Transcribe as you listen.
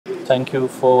Thank you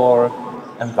for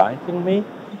inviting me.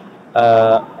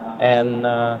 And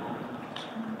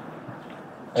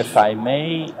if I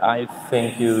may, I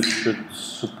think you should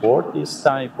support this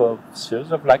type of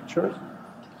series of lectures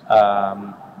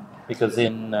because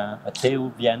in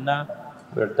TU Vienna,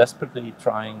 we're desperately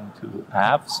trying to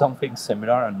have something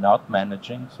similar and not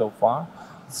managing so far.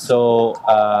 So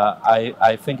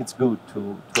I think it's good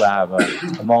to have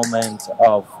a moment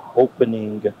of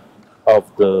opening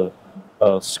of the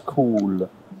school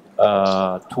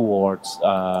towards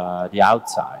the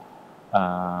outside.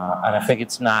 And I think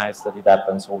it's nice that it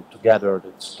happens all together.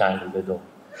 It's kind of a little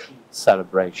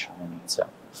celebration in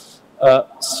itself.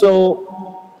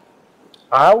 So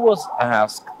I was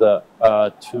asked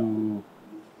to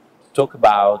talk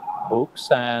about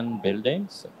books and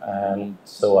buildings, and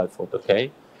so I thought,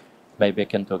 okay, maybe I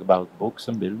can talk about books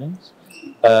and buildings,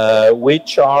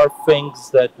 which are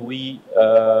things that we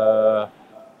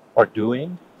are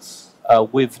doing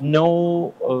with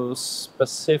no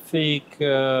specific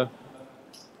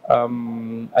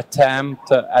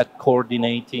attempt at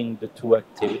coordinating the two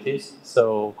activities.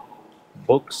 So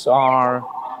books are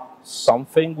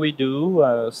something we do,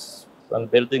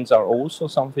 and buildings are also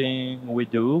something we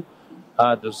do.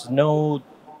 There's no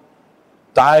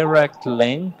direct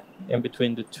link in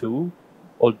between the two,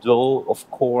 although of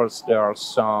course there are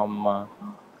some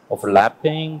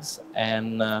overlappings,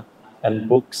 and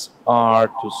books are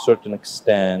to a certain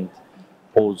extent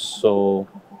also,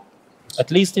 at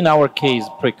least in our case,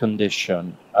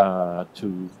 precondition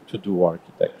to do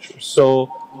architecture.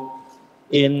 So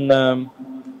in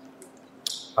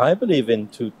I believe in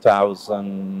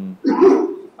 2000,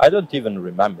 I don't even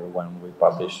remember when we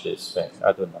published this thing,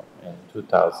 I don't know, in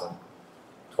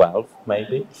 2012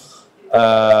 maybe.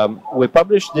 We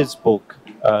published this book,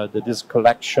 this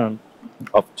collection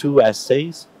of 2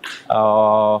 essays,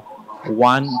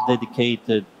 one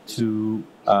dedicated to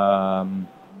the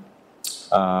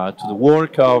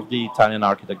work of the Italian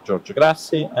architect Giorgio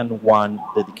Grassi, and one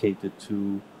dedicated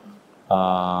to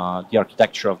the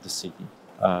architecture of the city.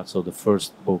 So the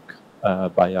first book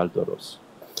by Aldo Rossi.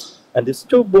 And these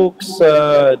 2 books,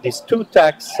 these 2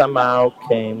 texts somehow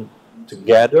came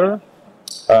together,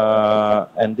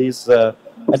 and this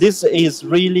is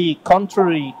really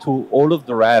contrary to all of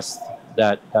the rest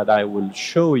that I will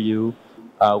show you,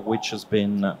 which has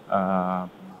been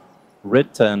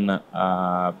written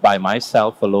by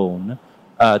myself alone.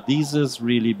 This has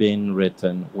really been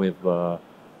written with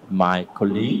my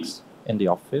colleagues in the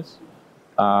office,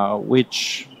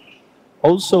 which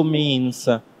also means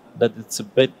that it's a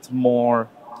bit more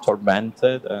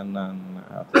tormented and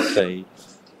how to say,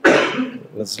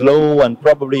 slow, and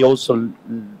probably also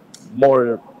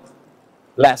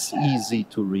less easy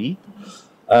to read.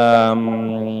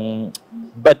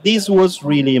 But this was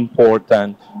really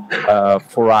important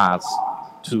for us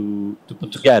to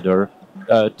put together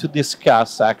to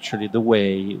discuss actually the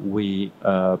way we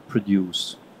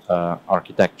produce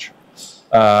architecture.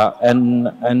 And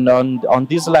on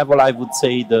this level, I would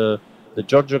say the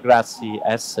Giorgio Grassi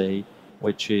essay,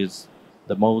 which is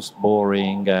the most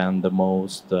boring and the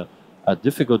most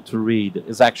difficult to read,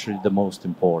 is actually the most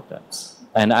important.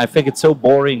 And I think it's so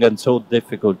boring and so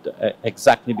difficult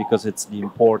exactly because it's the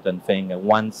important thing. And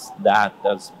once that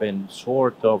has been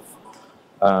sort of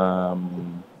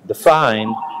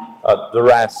defined, the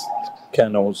rest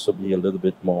can also be a little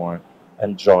bit more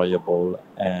enjoyable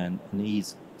and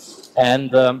easy.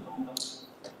 And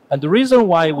the reason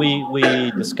why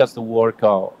we discuss the work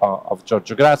of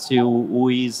Giorgio Grassi, who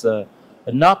is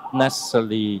not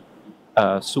necessarily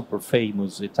a super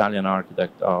famous Italian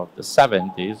architect of the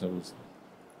 70s, who's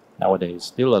nowadays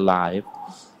still alive,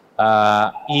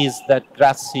 is that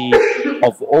Grassi,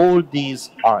 of all these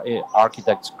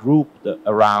architects grouped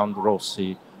around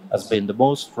Rossi, has been the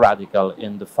most radical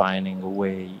in defining a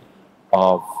way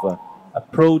of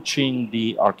approaching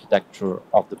the architecture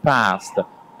of the past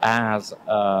as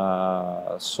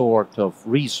a sort of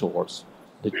resource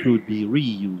that could be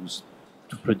reused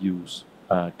to produce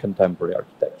contemporary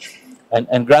architecture.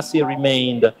 And Grassi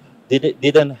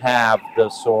didn't have the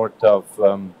sort of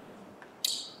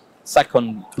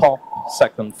second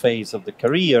phase of the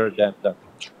career that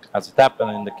as it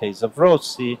happened in the case of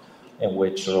Rossi, in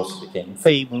which Rossi became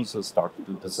famous and started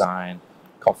to design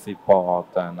coffee pot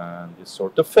and these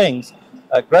sort of things.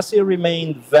 Grassi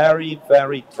remained very,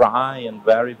 very dry and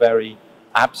very, very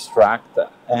abstract,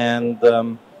 and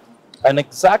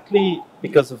exactly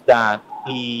because of that,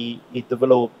 he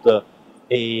developed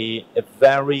a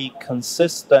very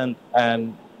consistent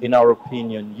and, in our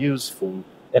opinion, useful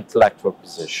intellectual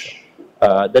position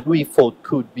that we thought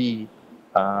could be,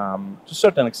 to a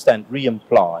certain extent,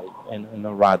 re-employed in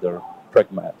a rather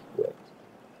pragmatic way.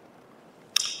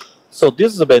 So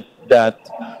this is a bit that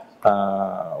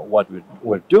what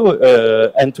we're doing,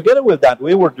 and together with that,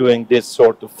 we were doing this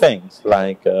sort of things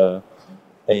like a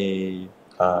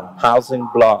housing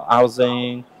block,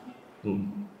 housing.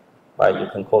 You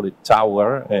can call it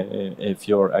tower if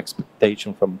your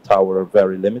expectation from tower are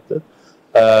very limited.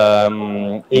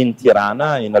 In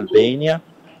Tirana, in Albania,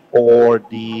 or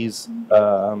these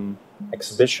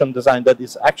exhibition design that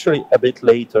is actually a bit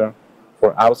later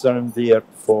for Hauser and Wirth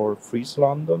for Frieze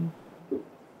London,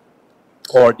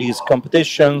 or these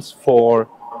competitions for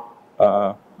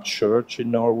church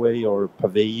in Norway or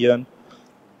pavilion,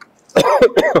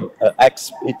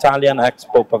 Italian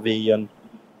Expo pavilion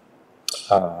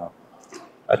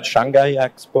at Shanghai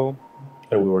Expo.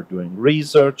 And we were doing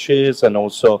researches and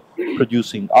also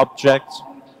producing objects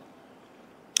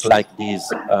like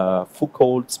this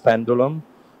Foucault's pendulum,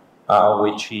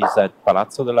 which is at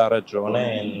Palazzo della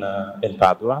Ragione in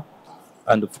Padua.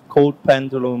 And the Foucault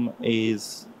pendulum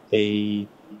is it's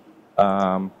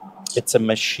a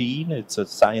machine, it's a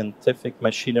scientific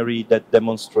machinery that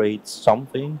demonstrates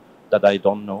something that I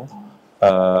don't know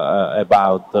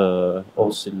about the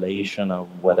oscillation of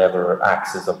whatever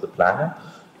axis of the planet.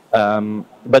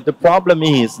 But the problem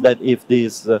is that if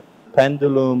this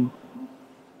pendulum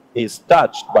is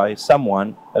touched by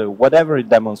someone, whatever it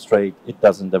demonstrates, it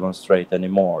doesn't demonstrate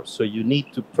anymore. So you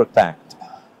need to protect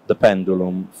the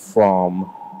pendulum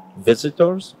from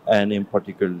visitors, and in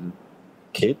particular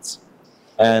kids.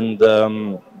 And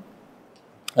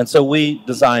so we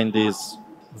designed this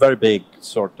very big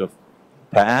sort of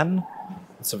pan.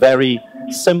 It's a very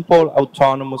simple,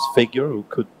 autonomous figure who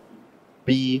could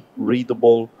be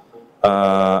readable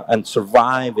and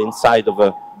survive inside of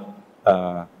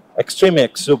a extremely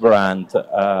exuberant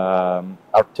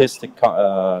artistic,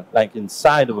 like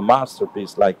inside of a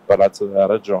masterpiece like Palazzo della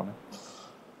Ragione.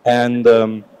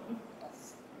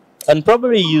 And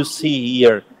probably you see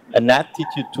here an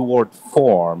attitude toward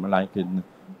form, like in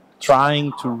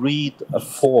trying to read a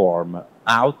form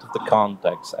out of the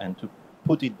context and to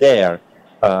put it there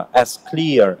as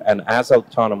clear and as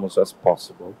autonomous as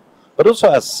possible, but also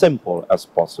as simple as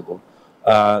possible.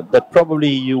 That probably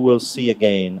you will see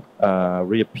again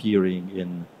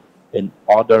reappearing in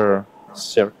other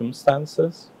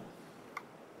circumstances,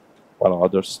 well,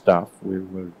 other stuff we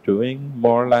were doing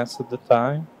more or less at the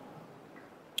time.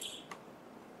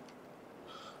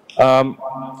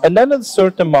 And then at a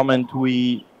certain moment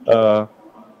we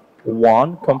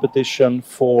won competition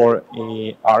for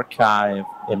an archive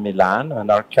in Milan, an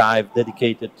archive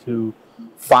dedicated to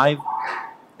 5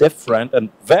 different and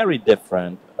very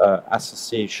different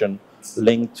associations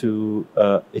linked to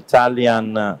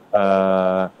Italian,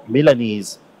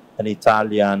 Milanese and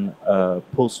Italian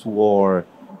post-war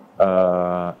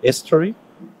history.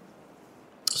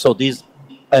 So these,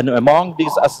 and among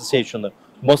these associations, the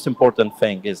most important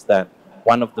thing is that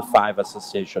one of the 5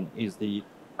 associations is the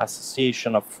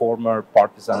Association of Former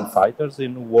Partisan Fighters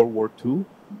in World War II,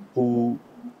 who,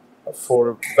 for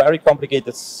a very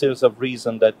complicated series of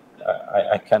reasons that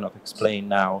I cannot explain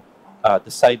now,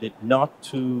 decided not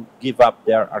to give up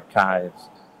their archives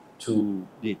to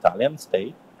the Italian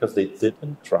state because they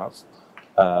didn't trust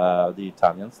the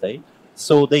Italian state.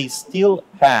 So they still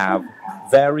have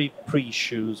very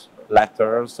precious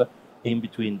letters in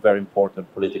between very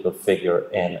important political figures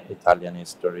in Italian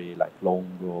history, like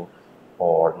Longo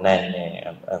or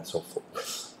Nenne and so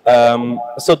forth.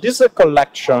 So this is a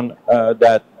collection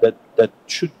that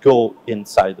should go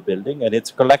inside the building, and it's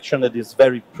a collection that is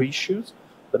very precious,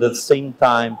 but at the same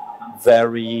time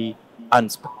very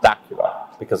unspectacular,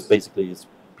 because basically it's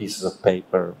pieces of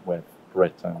paper with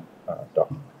written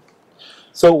documents.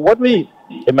 So what we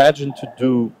imagined to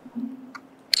do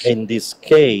in this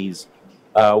case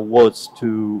was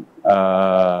to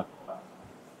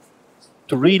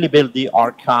really build the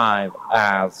archive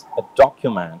as a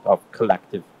document of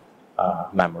collective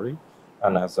memory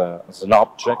and as an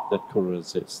object that could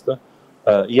resist.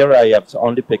 Here I have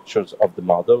only pictures of the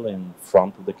model in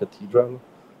front of the cathedral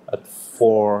at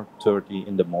 4:30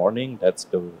 in the morning. That's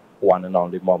the one and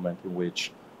only moment in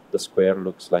which the square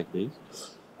looks like this.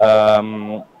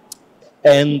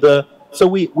 So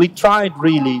we tried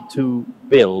really to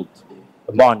build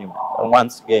a monument, and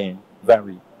once again,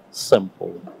 very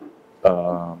simple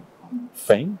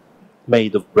thing,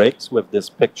 made of bricks, with these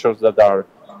pictures that are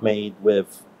made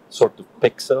with sort of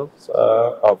pixels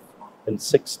in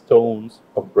 6 tones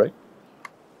of brick.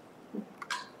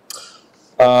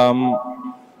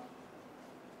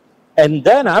 And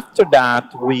then after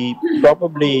that, we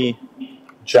probably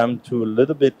jumped to a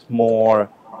little bit more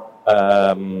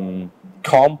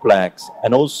complex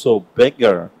and also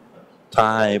bigger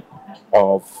type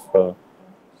of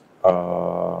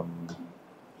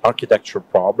architecture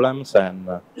problems, and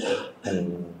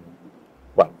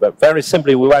well, very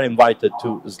simply, we were invited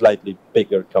to a slightly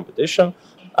bigger competition.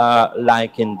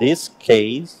 Like in this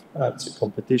case, it's a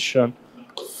competition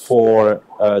for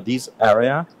this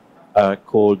area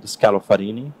called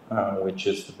Scalofarini, which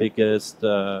is the biggest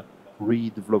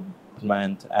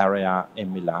redevelopment area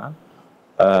in Milan.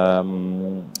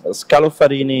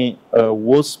 Scalofarini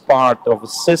was part of a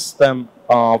system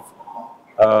of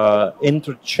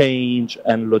interchange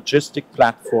and logistic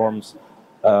platforms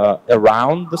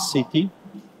around the city,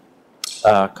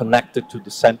 connected to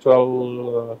the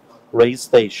central rail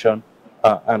station,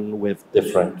 and with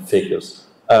different figures.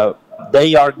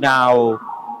 They are now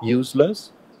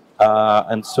useless,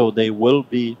 and so they will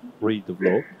be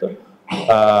redeveloped.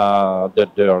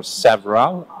 There are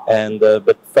several, and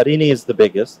but Farini is the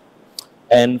biggest,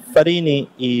 and Farini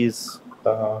is.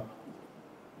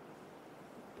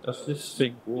 Does this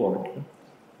thing work?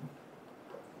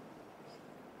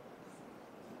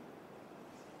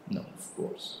 No, of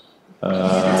course.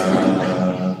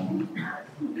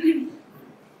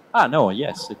 No,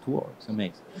 yes, it works.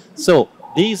 Amazing. So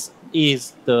this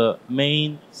is the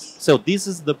main. So this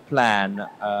is the plan,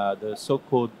 the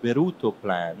so-called Beruto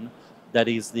plan, that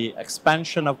is the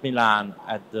expansion of Milan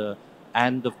at the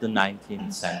end of the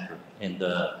 19th century,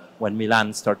 when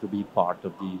Milan started to be part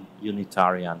of the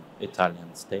unitarian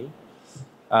Italian state.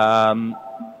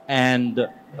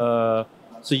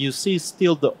 So you see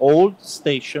still the old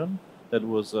station. That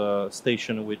was a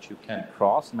station which you can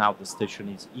cross. Now the station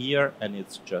is here, and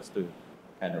it's just a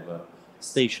kind of a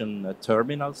station, a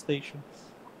terminal station.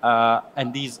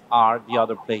 And these are the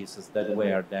other places that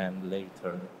were then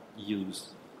later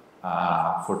used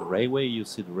for the railway. You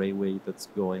see the railway that's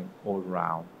going all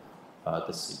around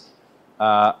the city.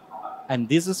 And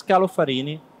this is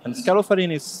Scalofarini. And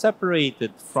Scalofarini is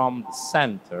separated from the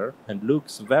center and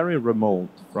looks very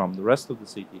remote from the rest of the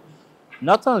city.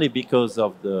 Not only because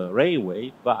of the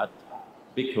railway, but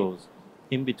because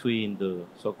in between the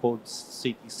so-called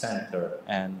city center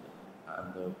and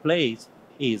the place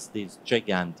is this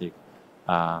gigantic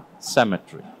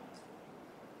cemetery.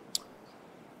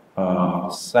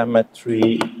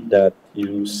 Cemetery that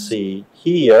you see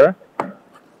here.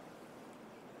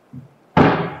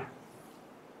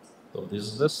 So this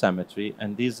is the cemetery,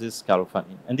 and this is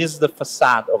Scalofarini. And this is the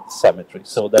facade of the cemetery.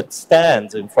 So that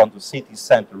stands in front of the city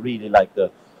center, really like the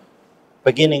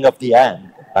beginning of the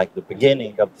end, like the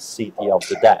beginning of the city of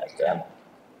the dead. And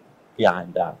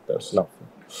behind that, there's nothing.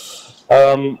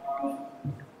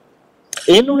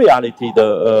 In reality,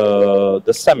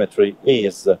 the cemetery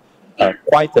is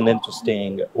quite an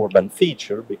interesting urban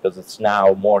feature, because it's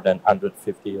now more than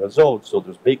 150 years old. So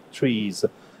there's big trees,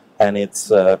 and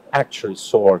it's actually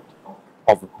sort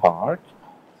of a park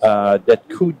that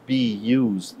could be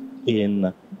used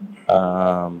in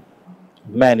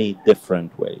many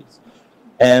different ways.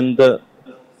 And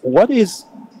what is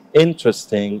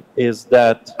interesting is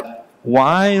that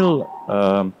while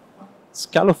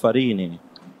Scalofarini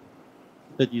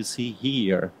that you see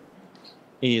here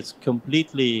is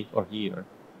completely, or here,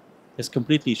 is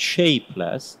completely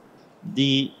shapeless,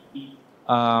 the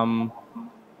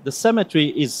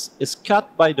cemetery is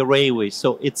cut by the railway,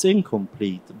 so it's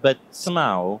incomplete, but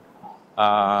somehow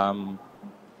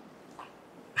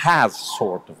has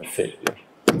sort of a figure.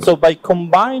 So by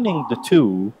combining the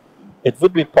two, it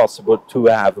would be possible to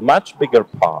have a much bigger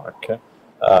park,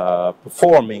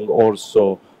 performing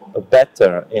also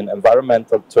better in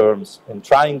environmental terms, in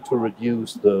trying to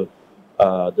reduce the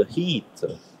heat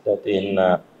that in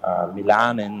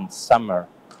Milan in summer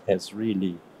is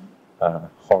really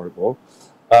horrible.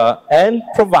 And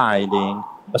providing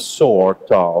a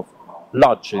sort of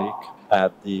logic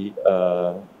at the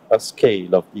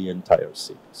scale of the entire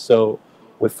city. So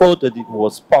we thought that it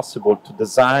was possible to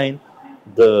design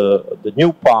the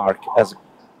new park as a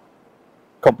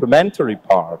complementary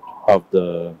part of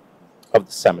the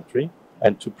cemetery,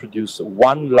 and to produce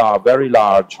one very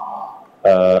large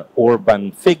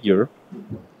urban figure,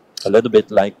 a little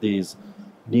bit like this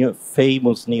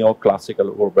famous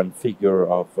neoclassical urban figure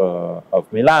of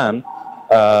Milan,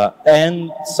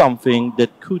 and something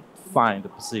that could find a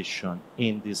position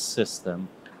in this system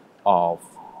of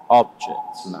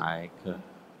objects like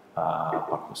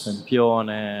Parco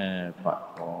Sempione,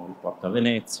 Porta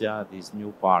Venezia, this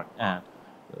new park, and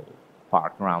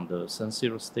park around the San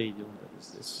Siro Stadium, that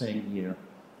is this thing here.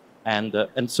 And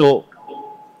so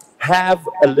have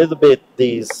a little bit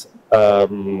this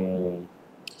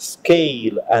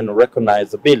scale and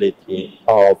recognizability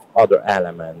of other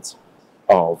elements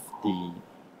of the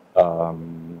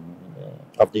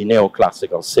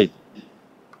neoclassical city.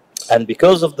 And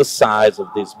because of the size of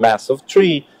this massive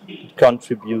tree,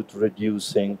 contribute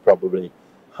reducing probably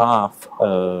half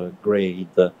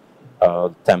grade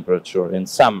temperature in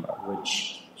summer,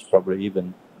 which is probably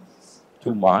even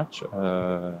too much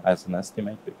as an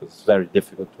estimate, because it's very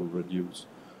difficult to reduce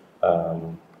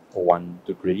 1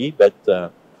 degree, but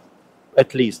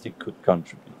at least it could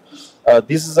contribute.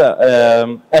 This is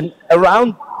and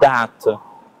around that,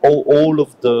 all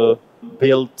of the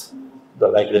built,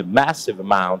 the massive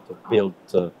amount of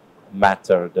built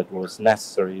matter that was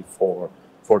necessary for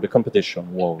the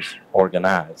competition was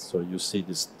organized. So you see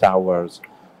these towers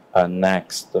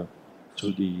next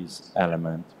to these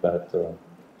elements, but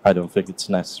I don't think it's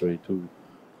necessary to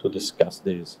discuss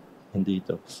this in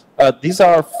detail. These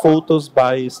are photos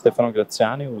by Stefano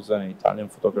Graziani, who's an Italian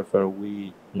photographer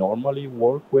we normally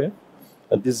work with.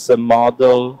 This is a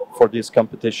model for this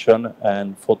competition,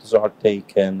 and photos are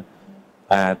taken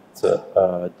at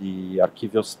the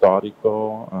Archivio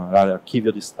Storico,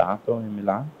 Archivio di Stato in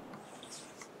Milan.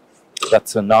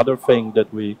 That's another thing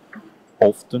that we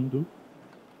often do.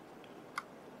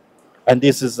 And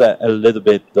this is a little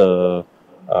bit the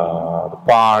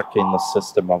park in the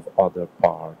system of other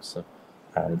parks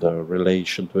and the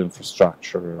relation to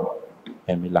infrastructure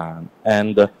in Milan.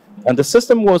 And the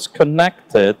system was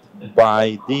connected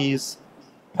by this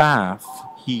path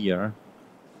here.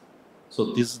 So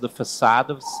this is the facade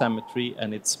of cemetery,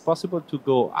 and it's possible to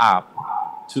go up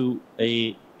to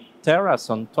a terrace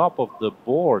on top of the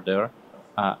border,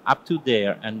 up to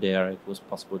there, and there it was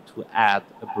possible to add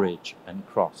a bridge and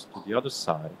cross to the other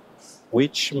side,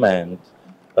 which meant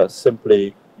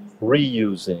simply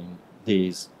reusing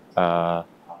these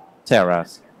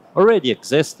terrace already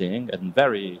existing and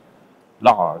very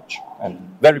large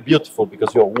and very beautiful,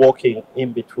 because you're walking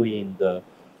in between the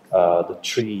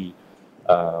tree,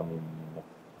 how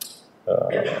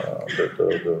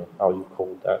you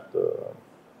call that, the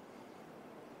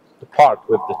part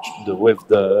with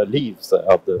the leaves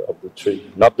of the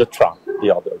tree, not the trunk,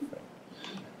 the other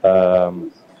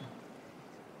thing.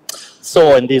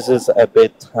 So, and this is a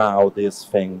bit how this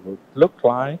thing would look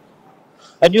like.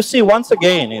 And you see, once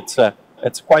again, it's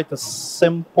quite a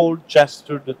simple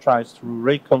gesture that tries to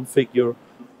reconfigure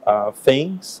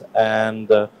things, and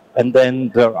then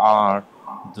there are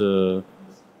the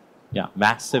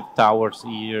massive towers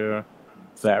here,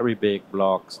 very big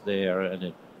blocks there, and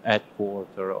a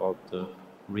headquarter of the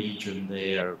region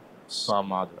there,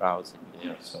 some other housing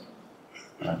there. So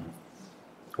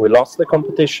we lost the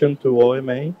competition to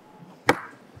OMA,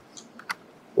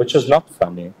 which is not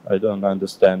funny. I don't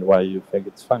understand why you think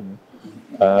it's funny.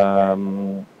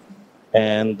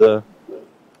 And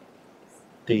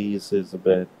this is a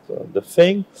bit the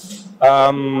thing.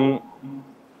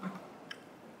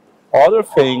 Other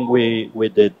thing we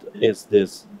did is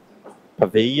this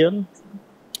pavilion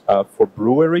for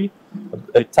brewery,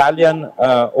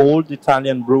 old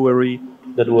Italian brewery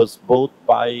that was bought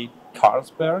by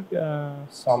Carlsberg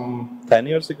some 10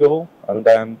 years ago, and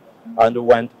then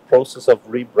underwent a process of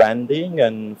rebranding,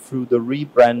 and through the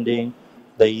rebranding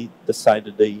they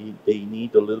decided they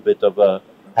need a little bit of a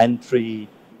entry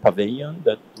pavilion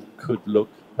that could look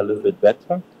a little bit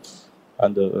better,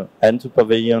 and the entry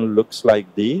pavilion looks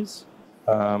like this.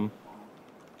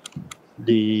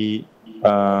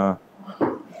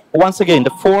 Once again, the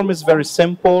form is very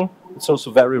simple. It's also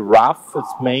very rough.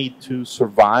 It's made to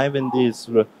survive in this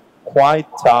quite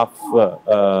tough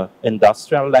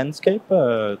industrial landscape.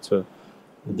 There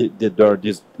are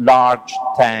these large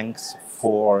tanks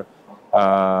for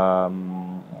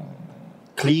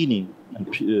cleaning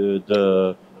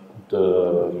the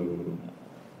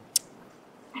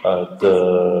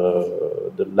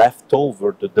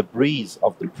leftover, the debris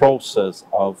of the process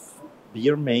of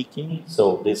beer making.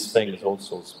 So this thing is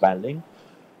also smelling.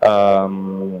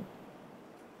 And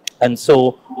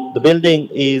so the building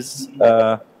is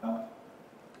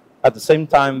at the same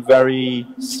time very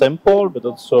simple, but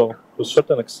also to a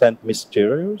certain extent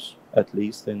mysterious, at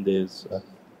least in this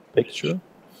picture.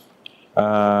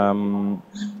 And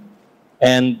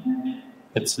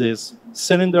it's this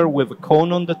cylinder with a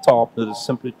cone on the top that is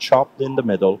simply chopped in the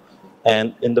middle,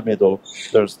 and in the middle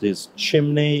there's this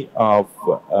chimney of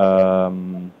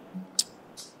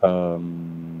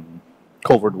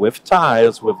covered with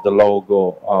tiles with the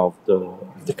logo of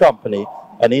the company,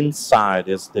 and inside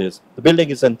is this. The building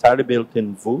is entirely built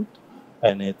in wood,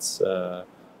 and it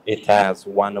has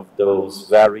one of those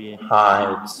very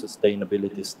high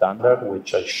sustainability standards,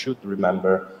 which I should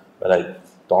remember, but I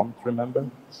don't remember.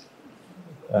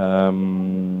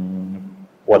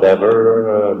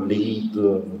 Whatever, LEED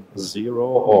 0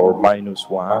 or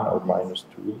 -1 or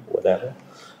 -2, whatever.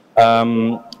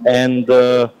 And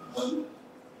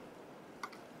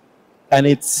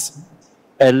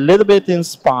a little bit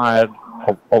inspired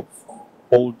of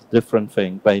all the different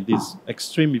things by this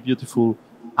extremely beautiful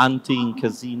hunting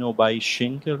casino by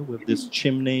Schinkel with this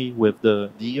chimney with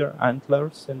the deer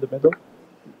antlers in the middle.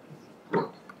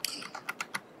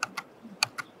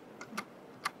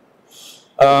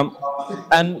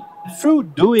 And through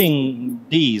doing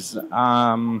these,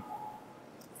 at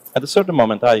a certain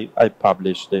moment, I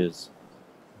published this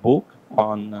book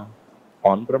on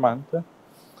Bramante.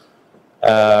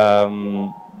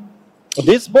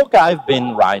 This book I've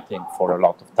been writing for a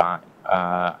lot of time.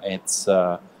 It's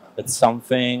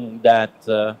something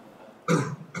that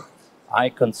I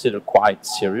consider quite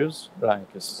serious.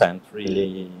 Like I spent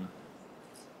really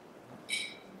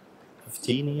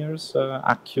 15 years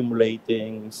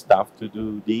accumulating stuff to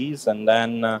do these, and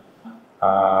then at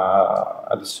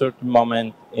a certain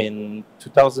moment in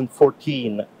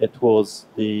 2014, it was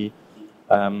the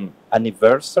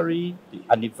anniversary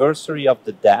of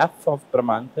the death of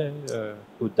Bramante,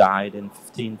 who died in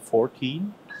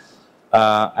 1514.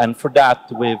 And for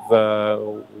that,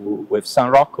 with San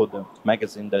Rocco, the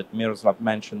magazine that Miroslav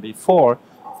mentioned before,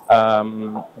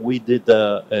 we did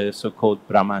a so-called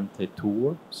Bramante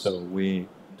tour. So we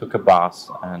took a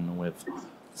bus and with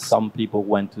some people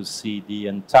went to see the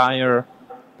entire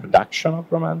production of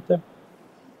Bramante.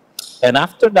 And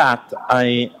after that,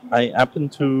 I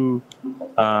happened to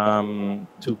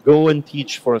go and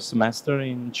teach for a semester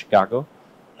in Chicago.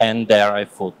 And there I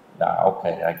thought,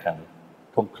 okay, I can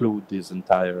conclude this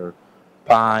entire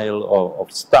pile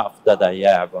of stuff that I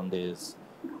have on this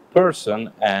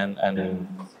person and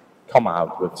come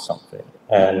out with something.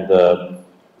 And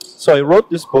so I wrote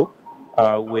this book,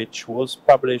 which was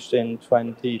published in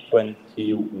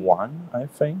 2021, I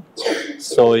think.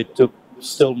 So it took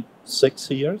still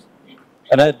 6 years.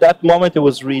 And at that moment, it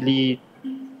was really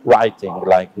writing,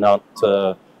 like not,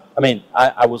 I mean,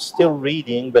 I was still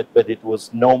reading, but it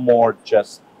was no more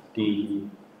just the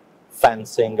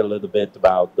fancying a little bit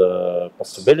about the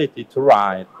possibility to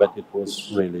write, but it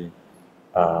was really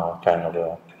kind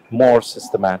of more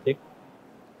systematic.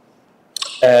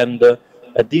 And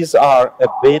these are a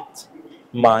bit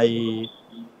my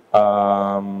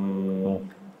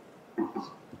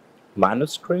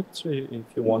manuscripts, if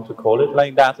you want to call it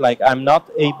like that. Like, I'm not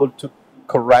able to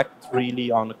correct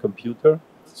really on a computer,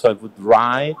 so I would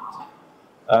write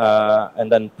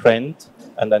and then print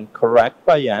and then correct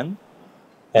by hand.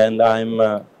 And I'm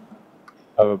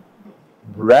I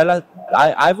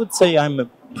would say I'm a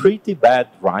pretty bad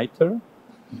writer,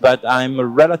 but I'm a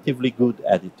relatively good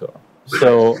editor.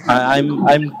 So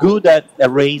I'm good at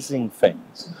erasing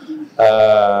things.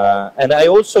 And I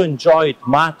also enjoy it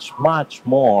much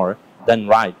more than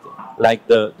writing. Like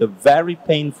the very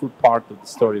painful part of the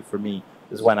story for me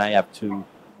is when I have to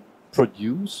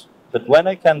produce, but when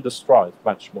I can destroy, it's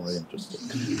much more interesting.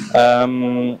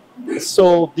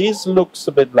 So this looks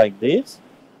a bit like this,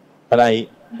 and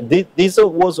this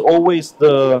was always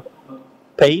the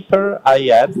paper I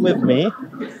had with me.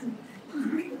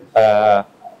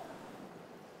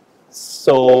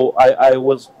 So I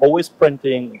was always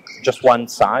printing just one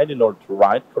side in order to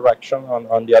write correction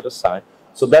on the other side.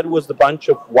 So that was the bunch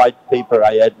of white paper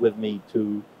I had with me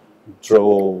to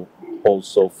draw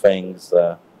also things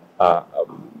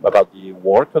about the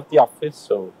work of the office,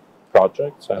 so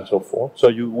projects and so forth. So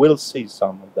you will see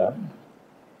some of that.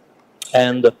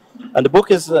 And the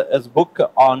book is a book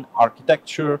on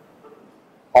architecture,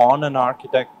 on an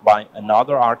architect by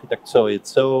another architect. So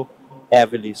it's so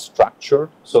heavily structured.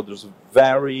 So there's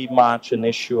very much an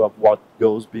issue of what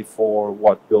goes before,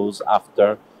 what goes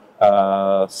after,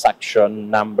 section,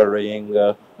 numbering,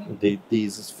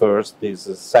 this is first, this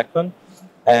is second.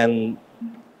 And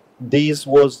this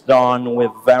was done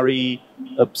with very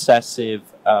obsessive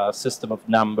system of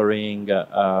numbering,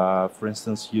 for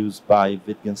instance, used by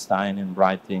Wittgenstein in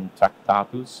writing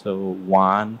Tractatus, so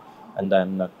 1, and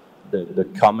then the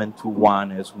comment to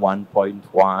 1 is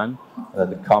 1.1,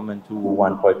 the comment to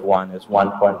 1.1 is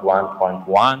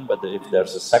 1.1.1, but if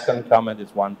there's a second comment,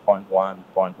 it's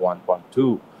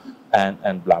 1.1.1.2,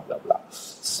 and blah, blah, blah.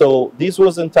 So this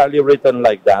was entirely written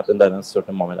like that, and then at a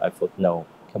certain moment I thought, no,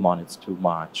 come on, it's too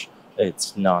much.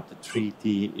 It's not a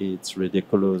treaty, it's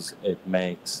ridiculous, it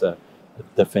makes the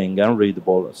thing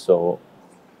unreadable, so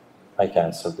I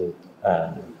canceled it,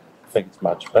 and I think it's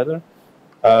much better.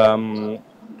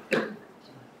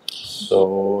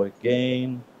 So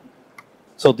again,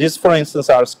 so these, for instance,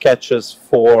 are sketches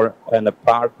for an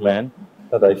apartment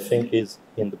that I think is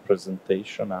in the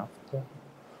presentation after.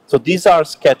 So these are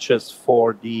sketches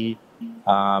for the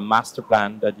master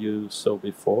plan that you saw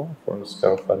before for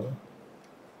Scarfani.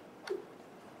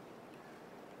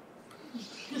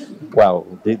 Well,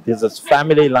 this is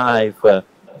family life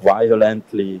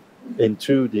violently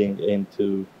intruding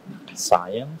into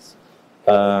science.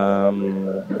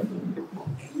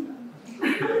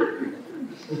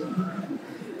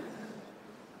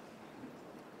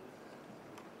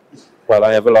 Well,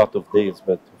 I have a lot of these,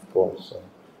 but of course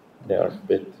they are a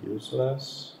bit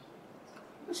useless.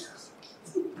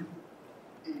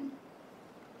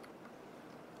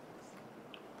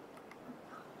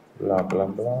 Blah, blah,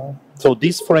 blah. So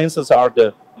these, for instance, are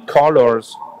the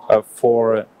colors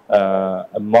for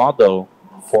a model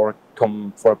for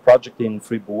a project in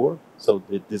Fribourg. So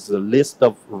this is a list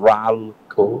of RAL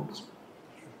codes.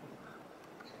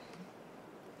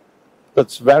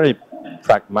 That's very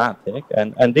pragmatic,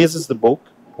 and this is the book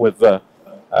with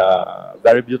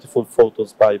very beautiful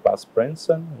photos by Bas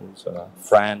Prinsen, who's a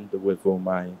friend with whom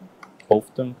I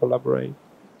often collaborate.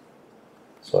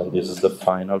 So this is the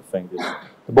final thing.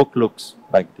 The book looks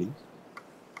like this.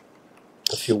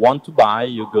 If you want to buy,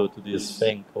 you go to this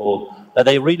thing called, that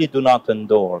I really do not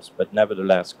endorse, but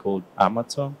nevertheless called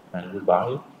Amazon, and you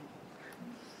buy it.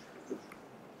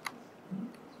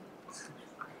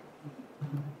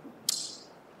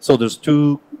 So there's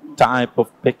two types of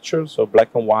pictures, so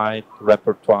black and white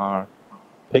repertoire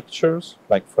pictures,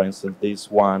 like for instance this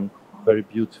one, very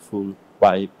beautiful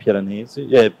by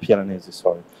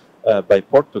by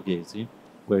Portoghesi,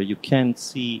 where you can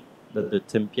see that the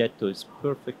tempietto is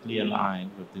perfectly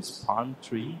aligned with this palm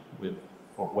tree,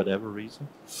 for whatever reason,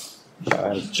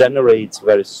 and generates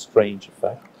very strange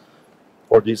effect.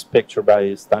 Or this picture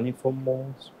by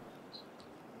Sto-Stiftung.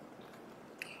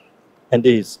 And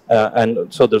this,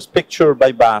 and so there's picture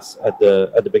by Bas at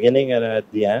the beginning and at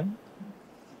the end.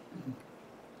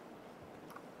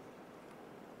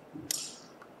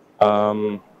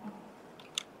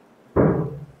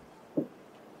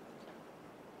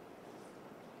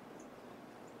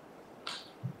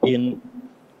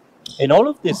 In all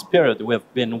of this period, we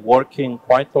have been working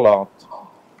quite a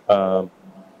lot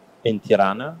in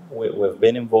Tirana. We've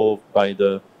been involved by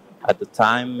at the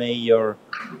time, mayor,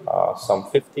 some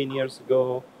 15 years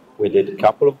ago. We did a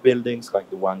couple of buildings, like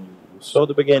the one you saw at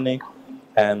the beginning,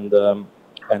 and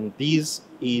this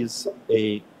is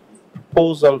a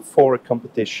proposal for a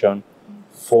competition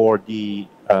for the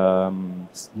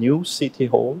new city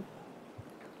hall.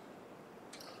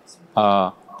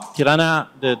 Tirana,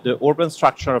 the urban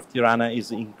structure of Tirana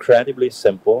is incredibly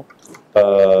simple.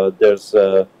 There's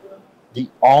the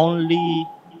only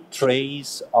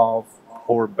trace of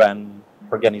urban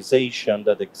organization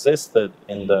that existed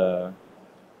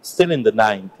still in the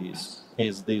 90s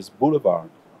is this boulevard,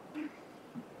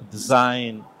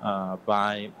 designed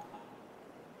by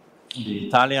the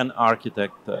Italian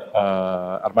architect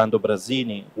Armando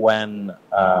Brasini when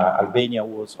Albania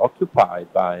was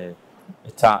occupied by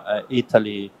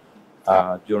Italy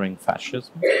during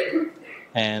fascism,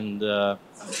 and the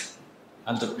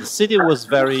city was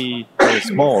very, very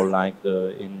small. Like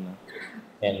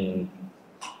in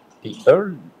the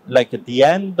early, like at the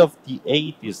end of the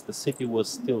 80s, the city was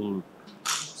still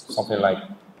something like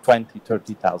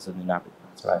 30,000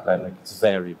 inhabitants. Right, like it's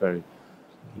very, very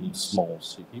small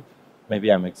city.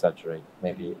 Maybe I'm exaggerating.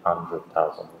 Maybe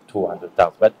 100,000 or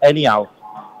 200,000. But anyhow,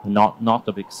 not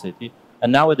a big city.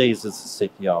 And nowadays it's a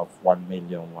city of 1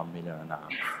 million, 1.5 million,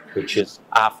 which is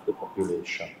half the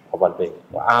population of Albania.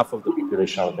 Half of the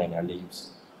population of Albania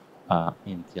lives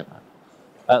in Tirana.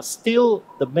 Still,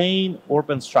 the main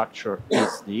urban structure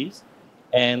is this,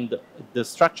 and the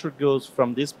structure goes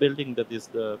from this building that is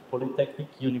the Polytechnic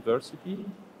University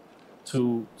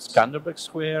to Skanderbeg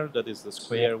Square, that is the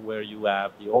square where you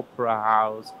have the Opera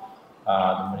House,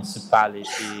 the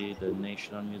municipality, the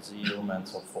National Museum, and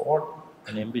so forth.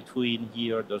 And in between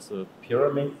here, there's a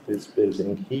pyramid, this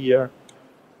building here,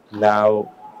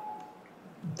 now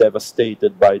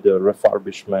devastated by the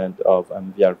refurbishment of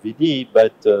MVRVD,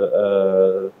 but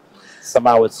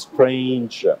somehow a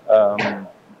strange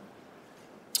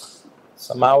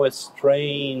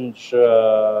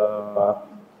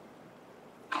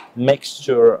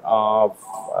mixture of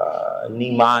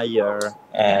Niemeyer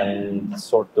and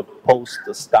sort of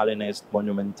post-Stalinist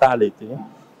monumentality.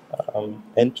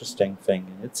 Interesting thing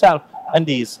in itself, and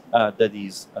that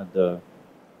is the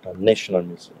National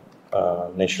Museum.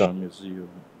 National Museum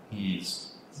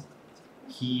is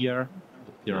here.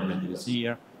 The pyramid is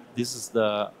here. This is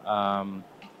the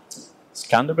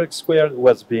Skanderbeg Square, who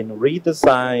has been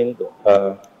redesigned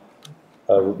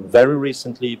very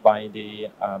recently by the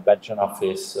Belgian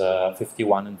office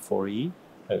 51 and 4E.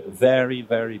 Very,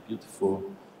 very beautiful.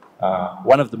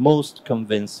 One of the most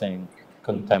convincing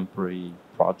contemporary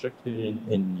project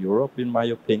in Europe, in my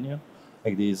opinion.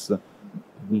 Like these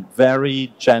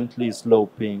very gently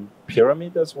sloping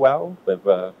pyramid as well, with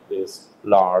this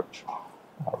large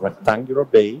rectangular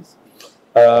base,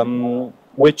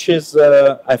 which is,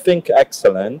 I think,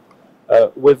 excellent,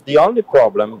 with the only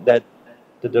problem that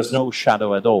there's no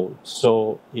shadow at all.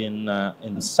 So in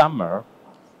the summer,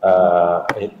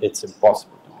 it's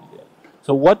impossible to be there.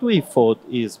 So what we thought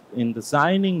is, in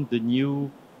designing the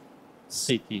new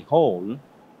city hall,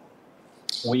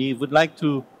 we would like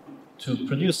to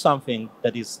produce something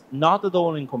that is not at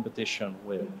all in competition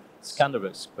with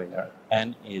Skanderbeg Square,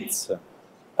 and it's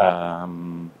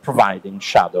providing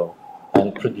shadow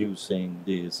and producing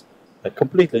this a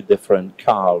completely different,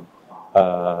 calm,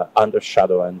 under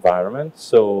shadow environment.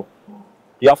 So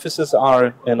the offices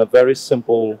are in a very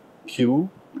simple cube.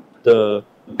 The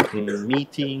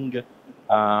meeting,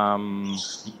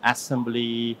 the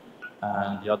assembly,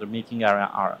 and the other meeting area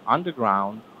are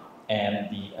underground, and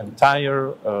the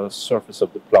entire surface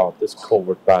of the plot is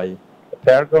covered by a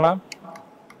pergola.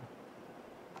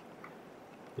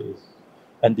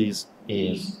 And this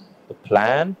is the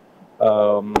plan.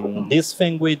 This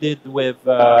thing we did with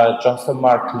Johnson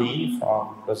Mark Lee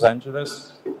from Los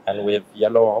Angeles, and with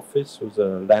Yellow Office, who's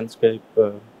a landscape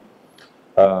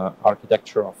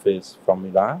architecture office from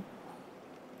Milan.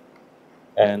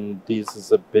 And this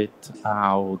is a bit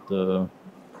how the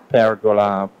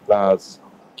pergola plus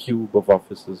cube of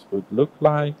offices would look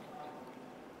like.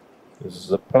 This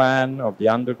is a plan of the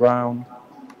underground,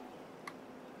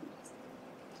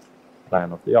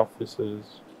 plan of the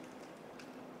offices.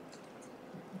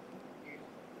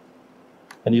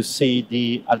 And you see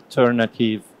the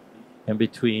alternative in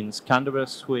between Skanderbeg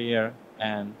Square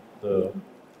and the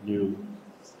new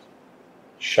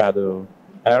shadow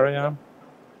area.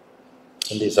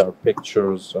 And these are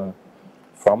pictures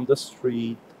from the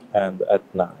street and at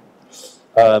night.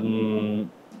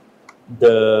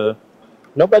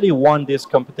 Nobody won this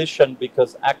competition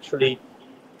because actually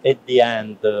at the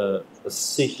end the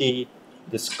city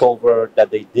discovered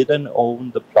that they didn't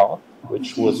own the plot,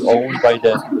 which was owned by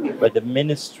the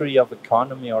Ministry of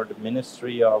Economy or the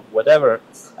Ministry of whatever,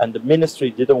 and the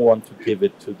ministry didn't want to give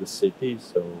it to the city,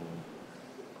 so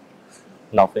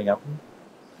nothing happened.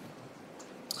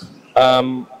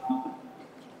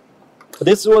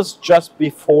 This was just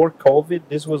before COVID.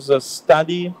 This was a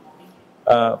study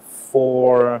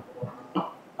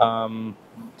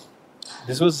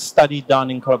this was a study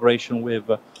done in collaboration with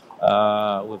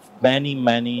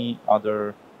many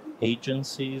other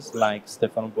agencies like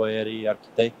Stefano Boeri,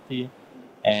 Architekti,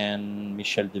 and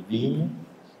Michel Devigne,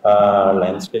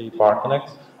 landscape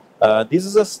architects. This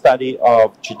is a study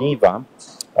of Geneva.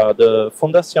 The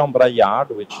Fondation Braillard,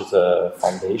 which is a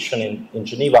foundation in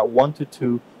Geneva, wanted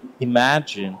to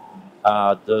imagine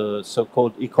the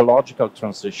so-called ecological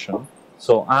transition.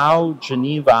 So how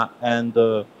Geneva and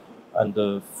the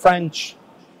French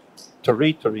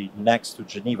territory next to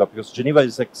Geneva, because Geneva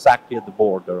is exactly at the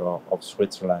border of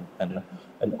Switzerland, and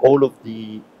all of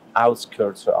the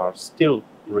outskirts are still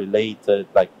related,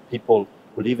 like people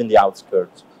who live in the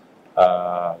outskirts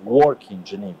work in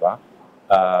Geneva,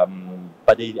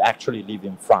 but they actually live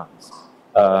in France.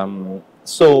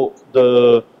 So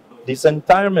this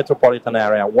entire metropolitan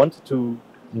area wanted to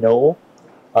know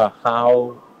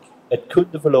how it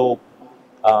could develop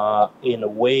in a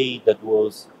way that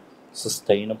was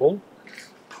sustainable.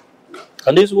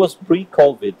 And this was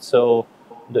pre-COVID, so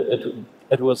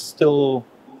it was still,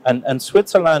 and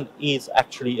Switzerland is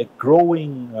actually a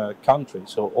growing country,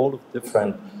 so all of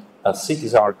different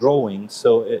cities are growing,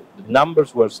 so the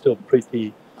numbers were still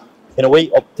pretty, in a way,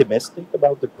 optimistic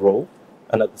about the growth,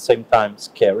 and at the same time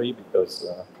scary, because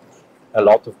a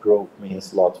lot of growth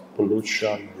means a lot of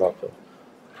pollution, a lot of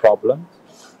problems.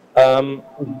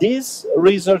 This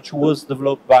research was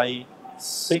developed by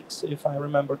 6, if I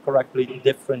remember correctly,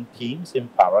 different teams in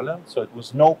parallel, so it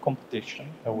was no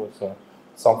competition. It was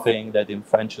something that in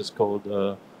French is called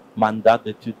mandat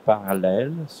d'études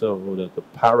parallèles, so the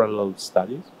parallel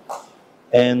studies.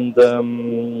 And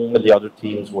the other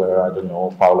teams were, I don't know,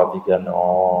 Paola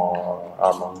Vigano,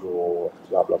 Armando,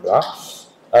 blah, blah, blah.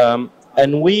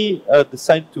 And we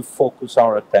decided to focus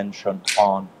our attention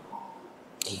on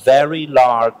very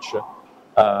large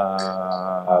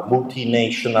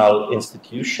multinational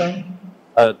institutions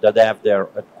that have their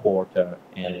headquarters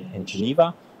in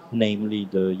Geneva, namely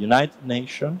the United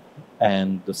Nations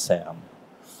and the CERN.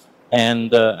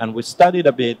 And we studied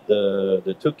a bit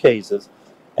the two cases,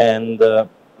 and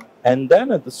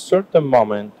then at a certain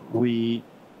moment we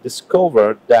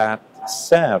discovered that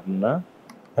CERN,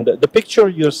 and the picture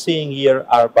you're seeing here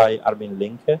are by Armin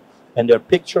Linke, and they're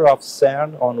picture of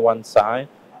CERN on one side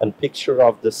and picture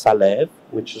of the Salève,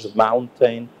 which is a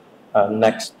mountain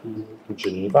next to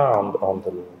Geneva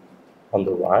on on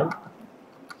the right.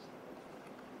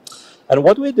 And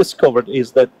what we discovered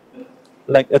is that,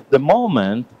 like at the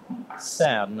moment,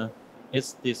 CERN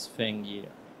is this thing here.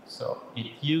 So it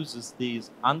uses this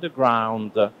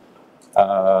underground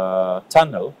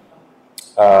tunnel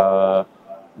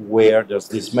where there's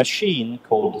this machine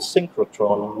called the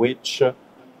synchrotron, which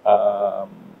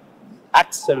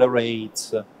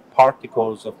accelerates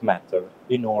particles of matter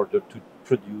in order to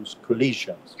produce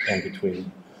collisions in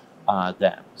between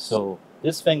them. So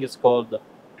this thing is called the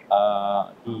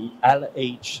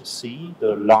LHC,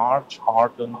 the Large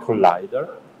Hadron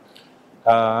Collider.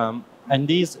 And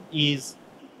this is,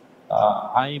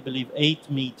 I believe,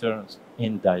 8 meters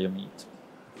in diameter.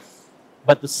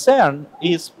 But the CERN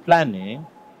is planning,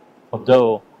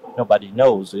 although nobody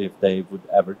knows if they would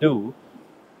ever do,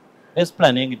 is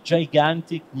planning a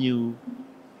gigantic new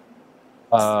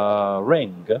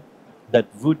ring that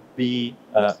would be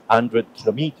 100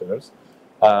 kilometers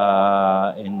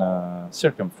in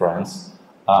circumference,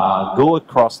 go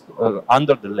across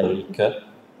under the lake,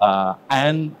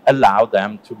 and allow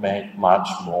them to make much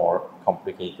more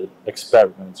complicated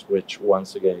experiments, which,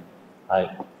 once again, I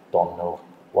don't know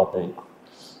what they...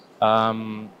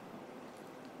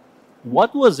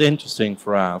 What was interesting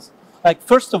for us, like,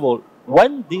 first of all,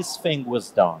 when this thing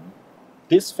was done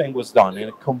in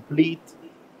a complete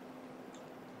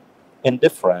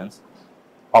indifference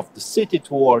of the city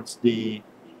towards the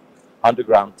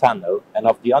underground tunnel and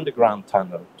of the underground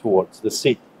tunnel towards the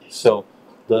city. So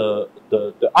the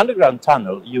underground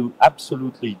tunnel you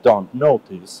absolutely don't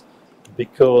notice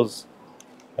because,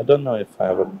 I don't know if I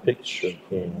have a picture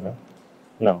here,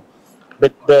 no.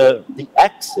 But the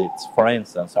exits, for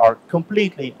instance, are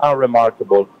completely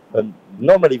unremarkable and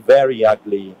normally very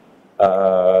ugly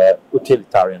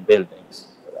utilitarian buildings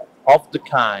of the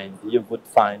kind you would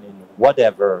find in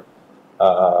whatever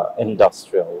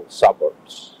industrial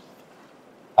suburbs.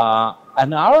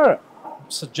 And our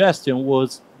suggestion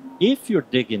was, if you're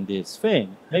digging this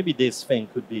thing, maybe this thing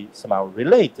could be somehow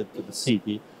related to the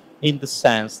city in the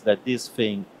sense that this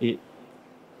thing, the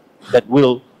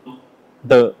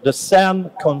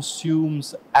CERN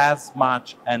consumes as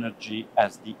much energy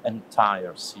as the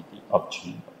entire city of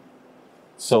Geneva.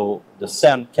 So the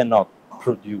CERN cannot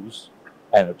produce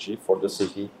energy for the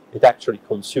city. It actually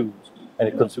consumes, and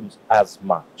it consumes as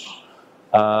much.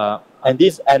 And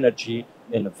this energy,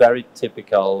 in a very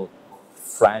typical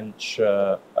French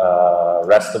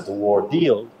rest of the world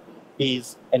deal,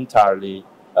 is entirely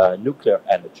nuclear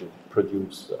energy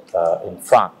produced in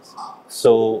France.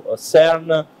 So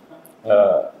CERN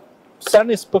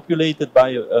is populated by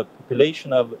a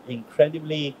population of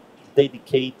incredibly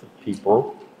dedicated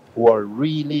people who are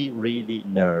really, really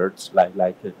nerds,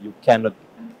 like you cannot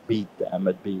beat them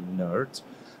at being nerds.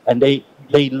 And they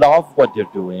love what they're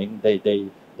doing. They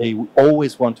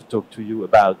always want to talk to you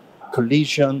about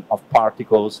collision of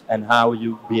particles and how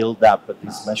you build up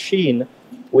this machine,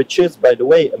 which is, by the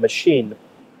way, a machine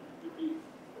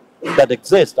that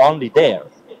exists only there.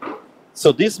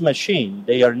 So this machine,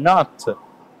 they are not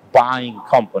buying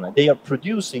components. They are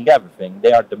producing everything.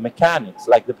 They are the mechanics.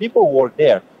 Like the people who work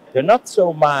there, they're not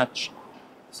so much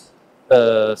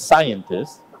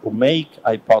scientists who make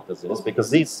hypotheses, because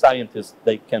these scientists,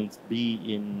 they can be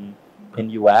in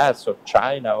US or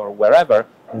China or wherever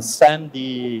and send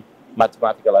the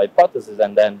mathematical hypothesis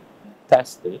and then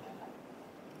test it.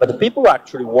 But the people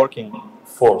actually working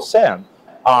for CERN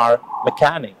are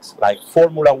mechanics, like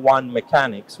Formula One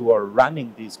mechanics who are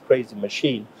running this crazy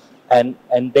machine, and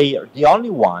they are the only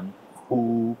one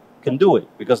who can do it,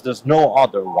 because there's no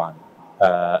other one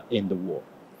in the world.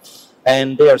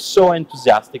 And they are so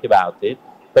enthusiastic about it,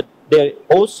 but they're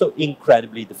also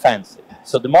incredibly defensive.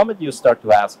 So the moment you start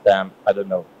to ask them, I don't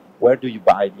know, where do you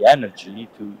buy the energy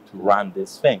to run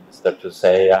these things? Start to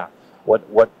say,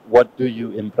 what do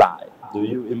you imply? Do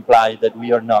you imply that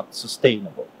we are not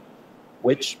sustainable?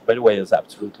 Which, by the way, is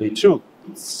absolutely true.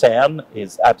 CERN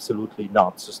is absolutely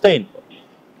not sustainable.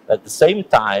 At the same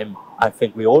time, I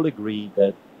think we all agree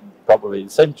that probably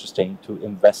it's interesting to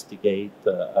investigate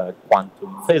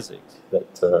quantum physics.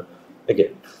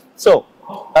 Again. So,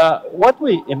 what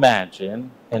we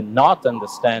imagine, and not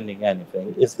understanding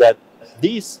anything, is that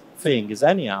this thing is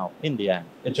anyhow, in the end,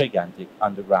 a gigantic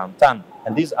underground tunnel.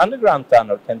 And this underground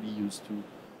tunnel can be used to,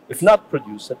 if not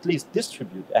produce, at least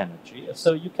distribute energy.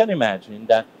 So you can imagine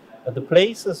that the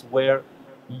places where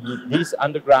this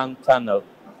underground tunnel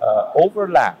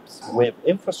overlaps with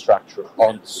infrastructure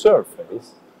on the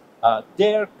surface,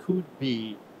 there could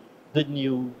be the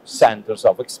new centers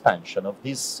of expansion of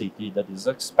this city that is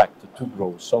expected to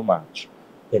grow so much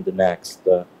in the next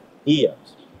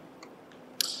years.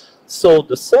 So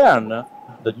the CERN,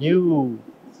 the new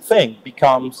thing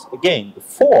becomes, again, the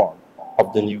form of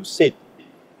the new city.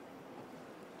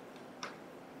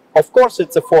 Of course,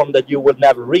 it's a form that you will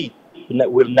never read,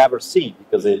 will never see,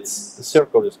 because the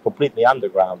circle is completely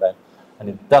underground and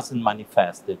it doesn't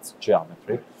manifest its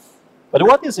geometry. But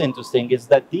what is interesting is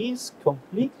that these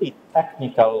completely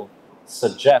technical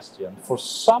suggestions, for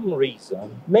some reason,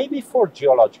 maybe for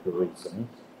geological reasons,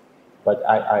 but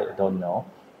I don't know,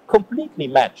 completely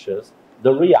matches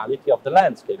the reality of the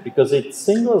landscape, because it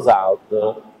singles out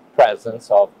the presence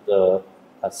of the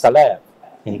salève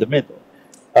in the middle.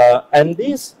 And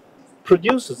this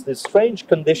produces this strange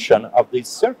condition of this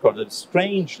circle that is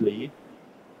strangely,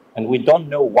 and we don't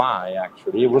know why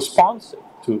actually, responsive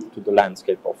to the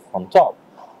landscape on top.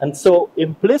 And so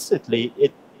implicitly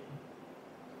it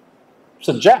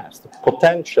suggests a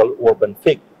potential urban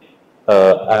figure.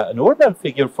 An urban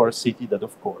figure for a city that,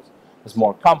 of course, is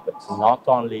more complex. It not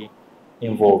only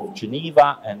involves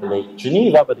Geneva and Lake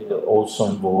Geneva, but it also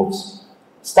involves,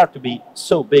 start to be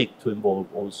so big to involve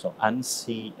also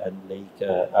Annecy and Lake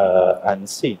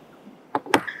Annecy.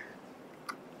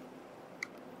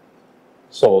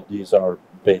 So these are a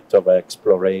bit of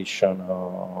exploration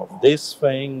of this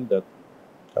thing that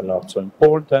are not so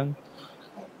important.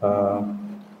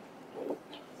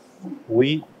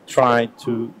 We try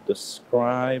to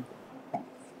describe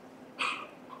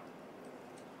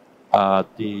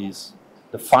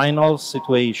the final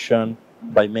situation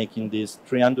by making this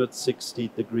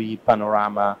 360-degree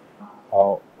panorama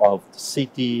of the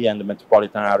city and the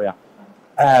metropolitan area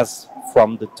as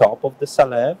from the top of the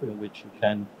Salève, in which you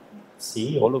can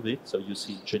see all of it. So you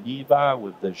see Geneva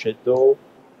with the jet d'eau,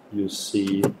 you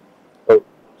see, oh,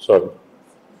 sorry.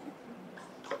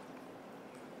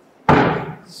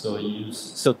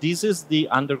 So this is the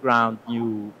underground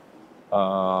new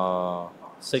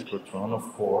synchrotron,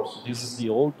 of course. This is the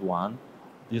old one.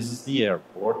 This is the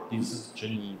airport. This is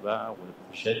Geneva with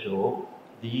jet d'eau.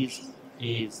 This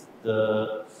is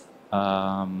the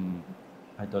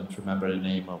I don't remember the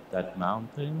name of that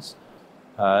mountains.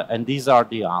 And these are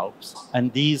the Alps.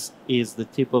 And this is the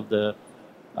tip of the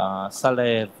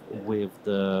Salève with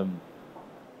the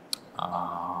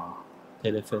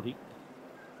telepheric.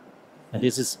 And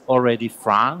this is already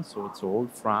France, so it's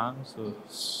old France. So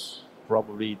it's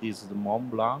probably this is the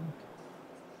Mont Blanc.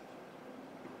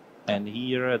 And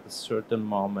here at a certain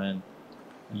moment,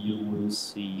 you will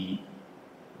see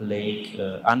Lake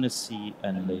Annecy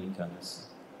and Lake Annecy.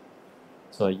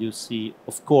 So you see,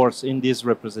 of course, in this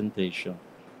representation,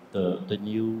 the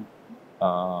new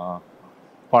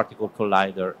particle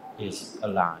collider is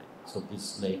aligned. So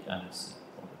this is Lake Annecy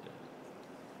over there.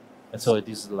 And so it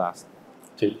is the last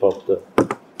tip of the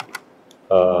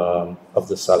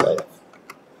Salève.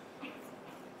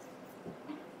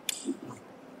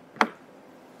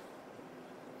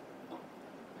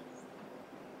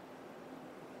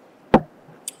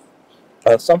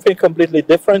 Something completely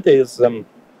different is,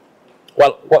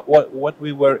 well, what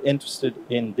we were interested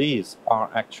in, these are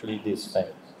actually these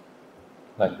things,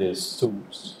 like these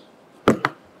tools.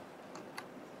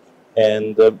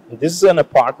 And this is an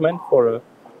apartment for a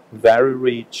very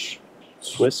rich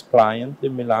Swiss client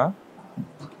in Milan.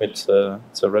 It's a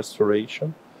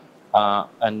restoration.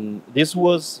 And this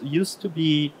used to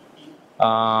be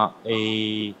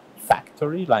a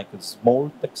factory, like a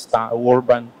small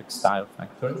urban textile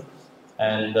factory.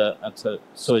 And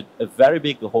so a very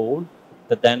big hall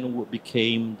that then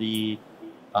became the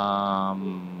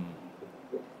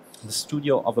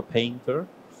studio of a painter.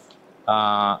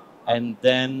 And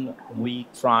then we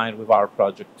tried with our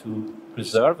project to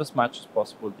preserve as much as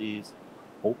possible this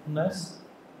openness.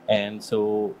 And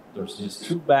so there's these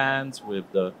two bands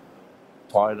with the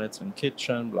toilets and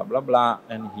kitchen, blah, blah, blah.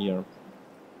 And here,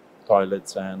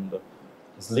 toilets and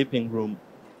sleeping room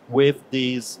with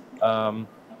these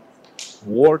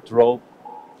wardrobe,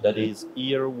 that is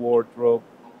here wardrobe,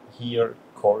 here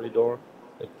corridor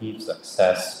that gives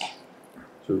access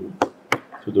to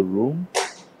the room.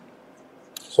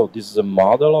 So this is a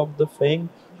model of the thing,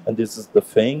 and this is the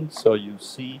thing. So you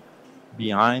see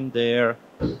behind there,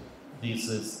 this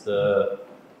is the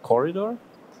corridor,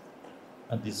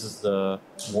 and this is the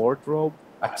wardrobe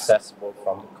accessible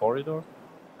from the corridor,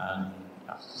 and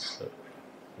the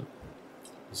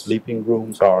sleeping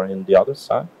rooms are in the other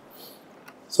side.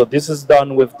 So this is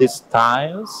done with these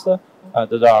tiles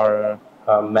that are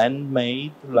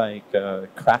man-made, like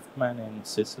craftsmen in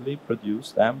Sicily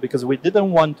produced them, because we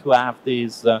didn't want to have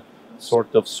this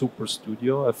sort of super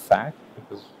studio effect,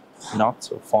 because I'm not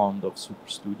so fond of super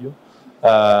studio.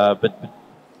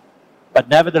 But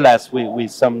nevertheless, we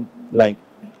some like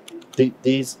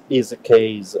this is a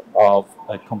case of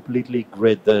a completely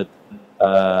gridded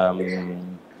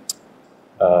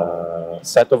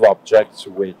set of objects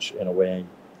which, in a way,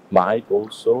 might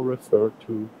also refer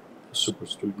to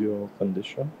superstudio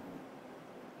condition.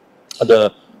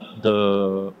 The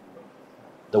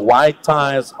white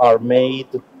tiles are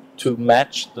made to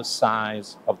match the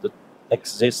size of the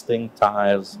existing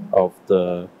tiles of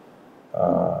the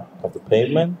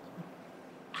pavement.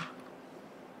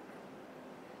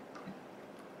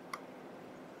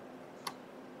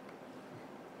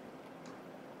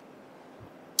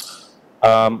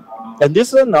 And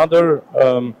this is another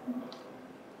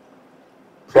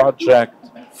project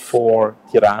for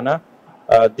Tirana.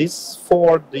 This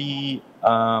for the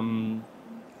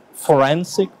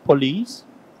forensic police.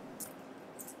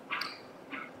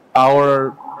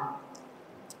 Our,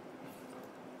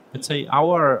 let's say,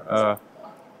 our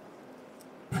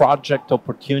project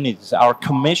opportunities, our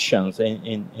commissions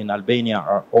in Albania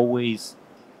are always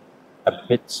a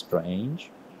bit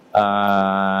strange.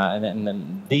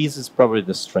 And this is probably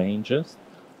the strangest.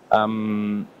 I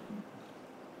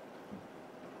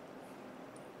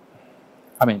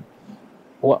mean,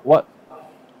 what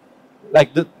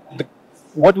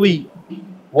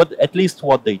at least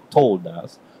what they told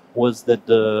us was that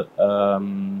the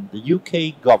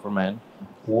UK government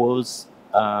was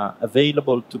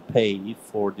available to pay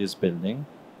for this building,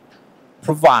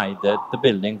 provided the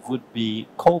building would be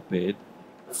copied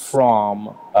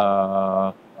from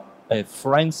a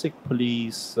forensic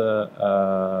police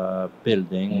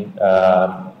building,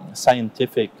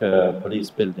 scientific police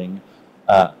building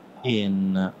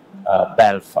in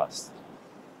Belfast.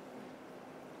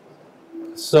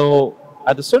 So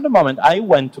at a certain moment, I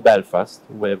went to Belfast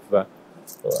with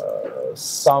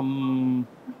some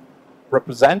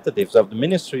representatives of the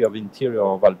Ministry of Interior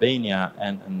of Albania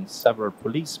and several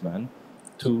policemen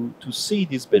to see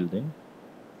this building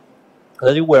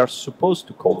that they were supposed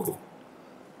to copy.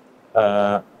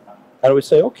 And we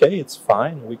say, okay, it's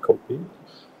fine, we copy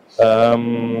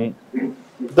it.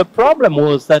 The problem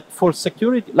was that for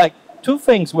security, like, two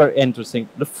things were interesting.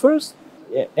 The first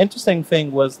interesting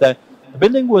thing was that the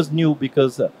building was new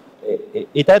because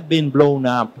it had been blown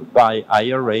up by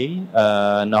IRA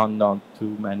not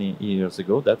too many years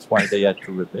ago. That's why they had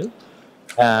to rebuild.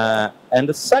 And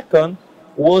the second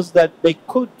was that they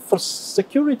could, for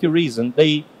security reasons,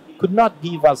 they could not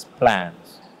give us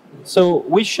plans. So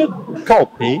we should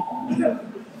copy.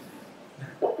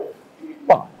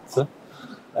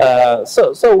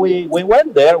 So we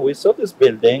went there, we saw this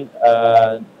building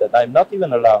that I'm not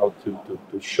even allowed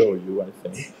to show you, I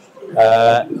think.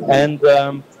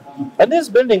 And this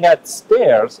building had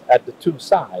stairs at the two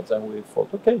sides, and we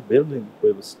thought, okay, building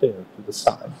with a stair to the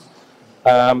sides.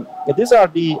 These are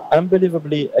the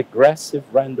unbelievably aggressive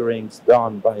renderings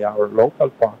done by our local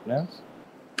partners,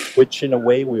 which in a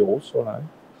way we also like.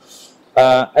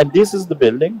 And this is the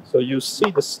building, so you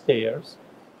see the stairs.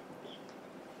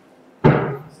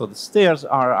 So the stairs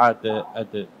are at the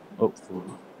oh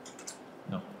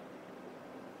no.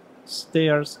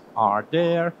 Stairs are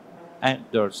there, and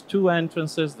there's two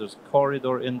entrances. There's a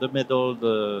corridor in the middle.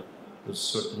 There's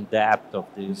certain depth of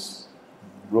these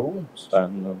rooms,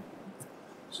 and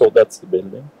so that's the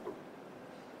building.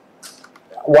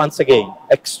 Once again,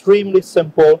 extremely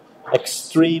simple,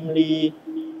 extremely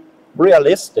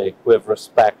realistic with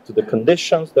respect to the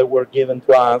conditions that were given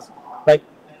to us. Like,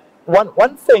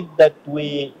 one thing that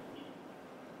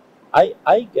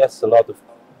I guess a lot of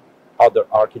other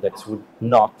architects would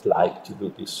not like to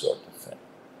do this sort of thing,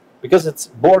 because it's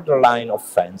borderline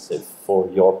offensive for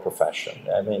your profession.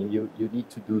 I mean, you need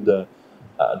to do the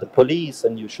police,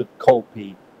 and you should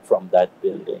copy from that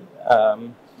building.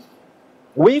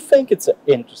 We think it's an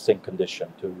interesting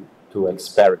condition to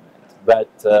experiment,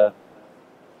 but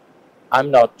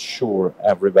I'm not sure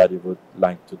everybody would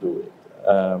like to do it.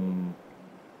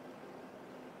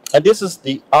 And this is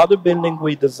the other building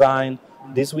we designed.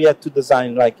 This we had to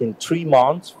design like in 3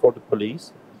 months for the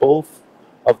police. Both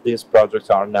of these projects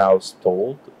are now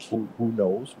stalled. Who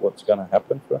knows what's going to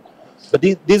happen? But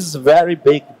this is a very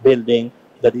big building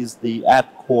that is the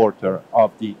headquarters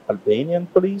of the Albanian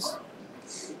police.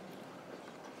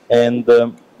 And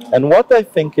what I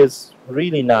think is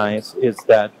really nice is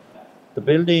that the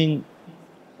building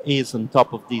is on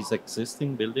top of this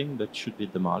existing building that should be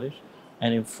demolished.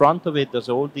 And in front of it, there's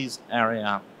all this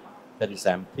area that is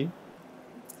empty,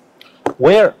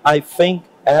 where I think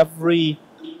every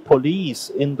police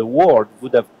in the world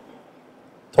would have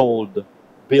told,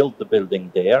 build the building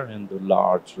there in the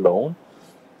large lawn.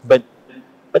 But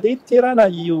in Tirana,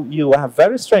 you have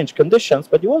very strange conditions,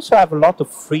 but you also have a lot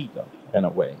of freedom in a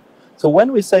way. So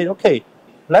when we say, okay,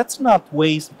 let's not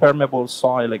waste permeable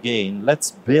soil again,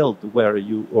 let's build where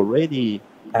you already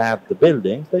have the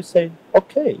buildings, they say,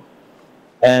 okay.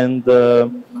 and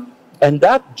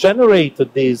that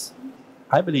generated this,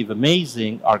 I believe,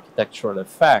 amazing architectural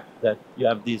effect that you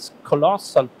have this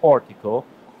colossal portico,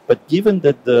 but given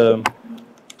that the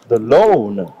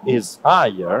loan is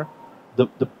higher,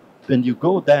 when you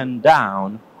go then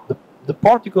down, the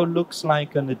portico looks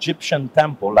like an Egyptian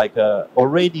temple, like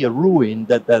already a ruin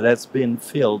that has been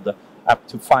filled up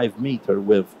to 5 meters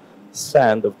with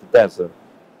sand of the desert,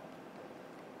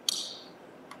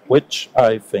 which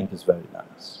I think is very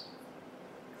nice.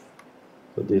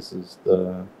 So this is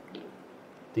the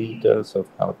details of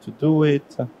how to do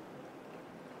it.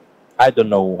 I don't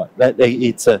know what.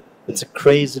 It's a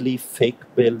crazily thick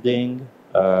building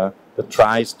that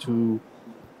tries to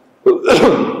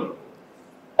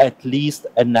at least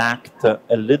enact a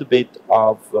little bit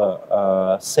of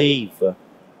save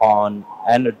on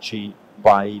energy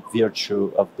by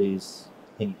virtue of this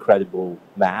incredible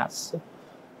mass.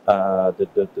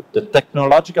 The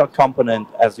technological component,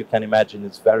 as you can imagine,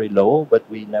 is very low, but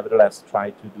we nevertheless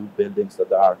try to do buildings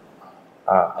that are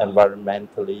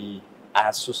environmentally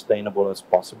as sustainable as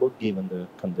possible given the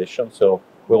conditions. So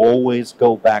we always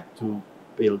go back to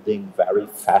building very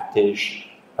fattish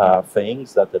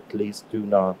things that at least do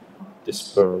not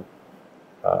disperse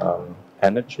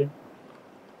energy.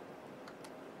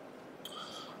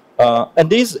 And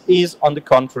this is, on the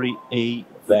contrary, a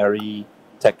very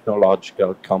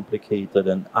technological, complicated,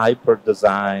 and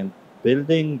hyper-designed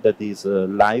building that is a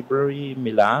library in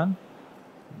Milan.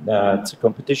 It's a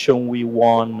competition we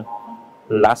won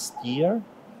last year,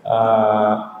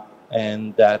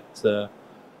 and that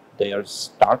they are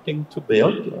starting to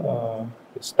build.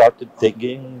 We started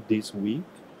digging this week.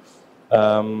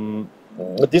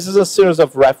 This is a series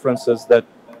of references that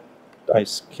I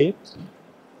skipped.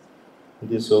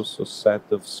 This is also a set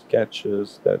of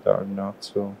sketches that are not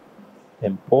so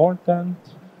important.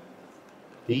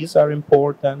 These are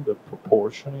important, the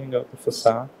proportioning of the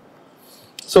facade.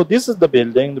 So this is the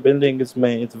building. The building is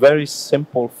made, it's a very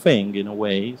simple thing in a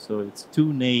way. So it's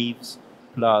 2 naves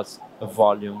plus a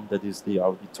volume that is the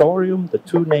auditorium. The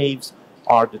 2 naves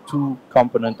are the 2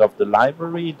 components of the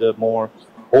library, the more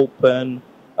open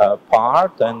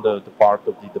part and the part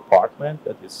of the department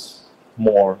that is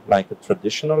more like a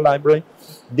traditional library.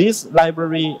 This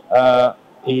library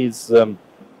is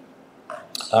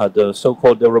the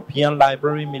so-called European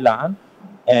Library Milan,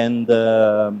 and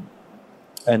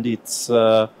it's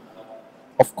of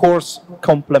course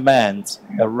complements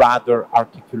a rather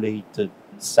articulated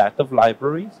set of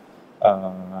libraries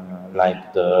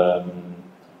like the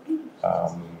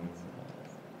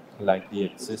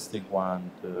existing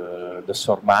one, the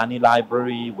Sormani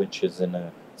Library, which is in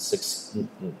a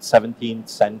 17th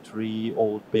century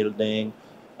old building,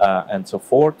 and so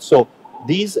forth. So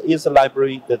this is a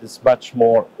library that is much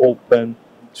more open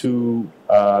to,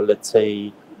 let's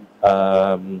say,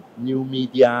 new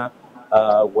media,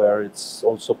 where it's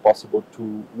also possible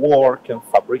to work and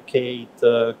fabricate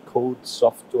code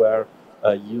software,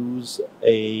 use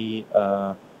a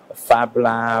Fab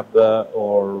Lab,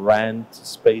 or rent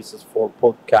spaces for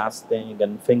podcasting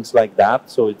and things like that.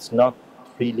 So it's not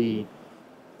really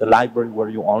the library where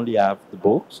you only have the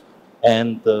books.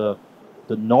 And the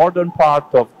northern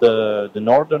part of the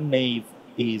northern nave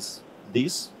is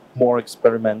this more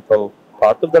experimental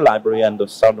part of the library, and the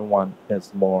southern one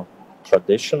is more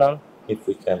traditional, if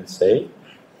we can say.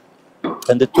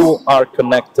 And the 2 are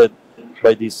connected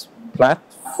by this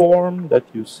platform that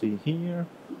you see here,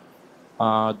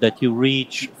 that you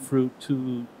reach through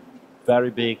 2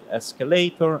 very big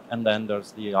escalator, and then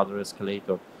there's the other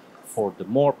escalator for the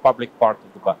more public part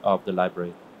of the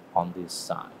library on this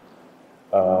side.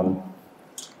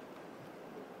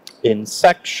 In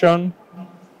section,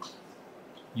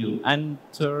 you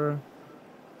enter.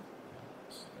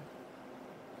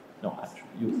 No, actually,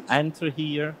 you enter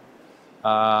here.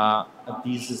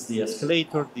 This is the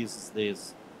escalator. This is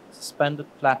this suspended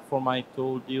platform I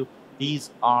told you.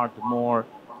 These are the more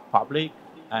public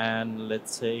and,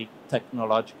 let's say,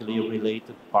 technologically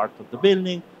related part of the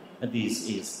building. And this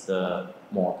is the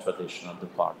more traditional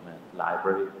department,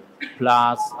 library,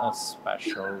 plus a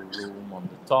special room on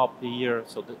the top here.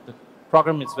 So the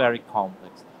program is very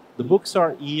complex. The books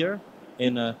are here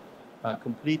in a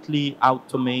completely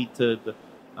automated,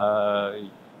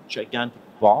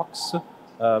 gigantic box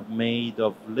made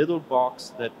of little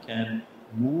box that can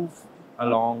move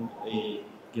along a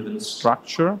given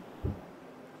structure.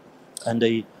 And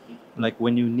they, like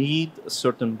when you need a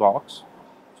certain box,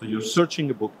 so you're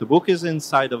searching a book, the book is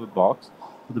inside of a box,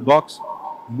 the box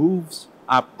moves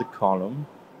up the column,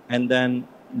 and then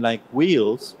like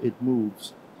wheels, it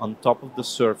moves on top of the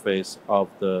surface of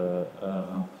the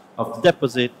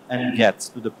deposit and gets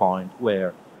to the point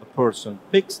where a person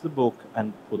picks the book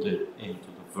and put it into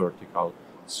the vertical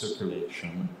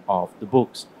circulation of the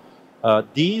books.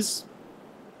 These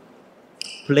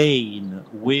plane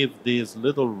with these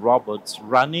little robots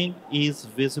running is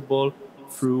visible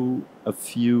through a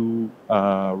few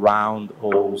round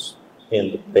holes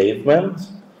in the pavement.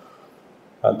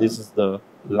 This is the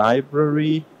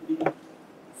library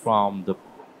from the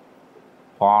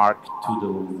park to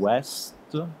the west.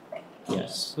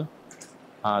 Yes.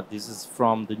 This is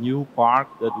from the new park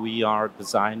that we are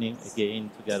designing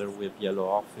again together with Yellow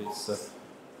Office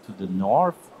to the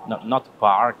north. Not a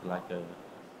park, like a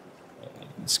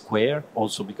square,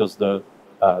 also because there's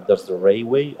the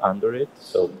railway under it,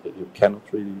 so you cannot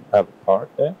really have a park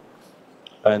there.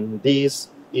 And this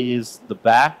is the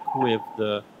back with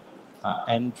the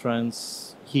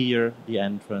entrance here, the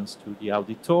entrance to the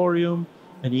auditorium.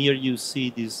 And here you see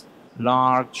this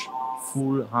large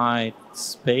full-height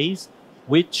space,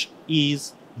 which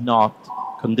is not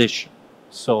conditioned.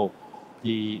 So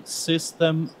the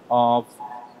system of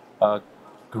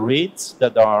grids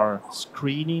that are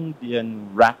screening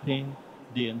and wrapping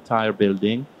the entire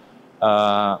building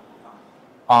are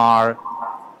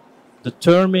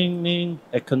determining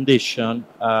a condition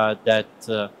that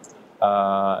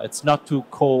it's not too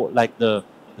cold, like the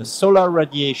solar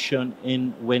radiation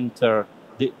in winter.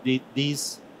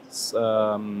 This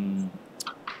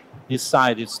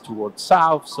side is towards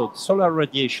south, so the solar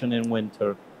radiation in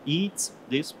winter eats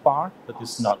this part that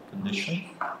is not conditioned.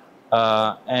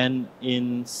 And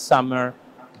in summer,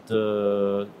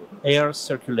 the air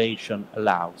circulation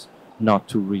allows not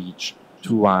to reach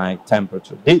too high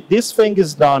temperature. This thing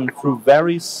is done through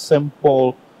very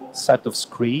simple set of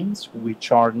screens,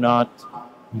 which are not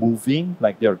moving,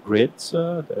 like they're grids.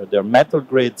 They're metal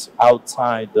grids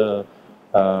outside the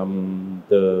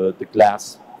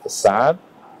glass facade.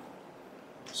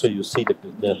 So you see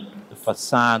the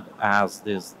facade as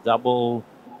this double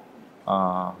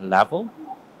level.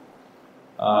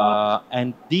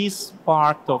 And this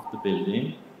part of the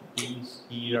building, these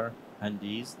here and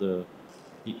these, the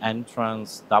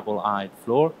entrance double-eyed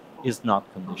floor, is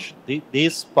not conditioned.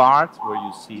 This part where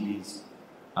you see these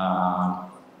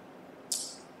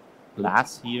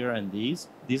glass here and this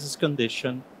is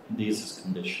conditioned, this is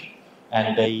conditioned.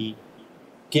 And they,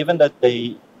 given that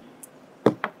they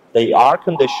are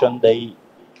conditioned, they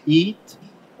eat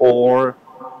or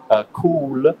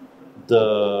cool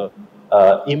the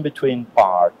in-between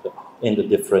part in the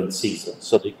different seasons.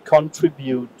 So they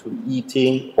contribute to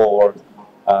eating or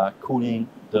cooling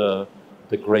the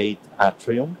great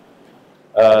atrium.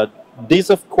 This,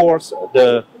 of course,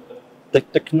 the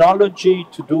technology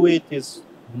to do it is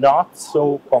not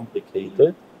so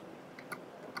complicated.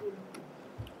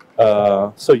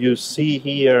 So you see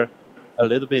here a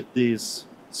little bit these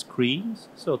screens.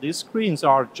 So these screens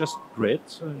are just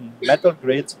grids, metal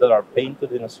grids that are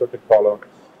painted in a certain color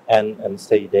and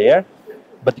stay there.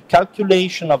 But the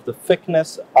calculation of the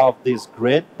thickness of this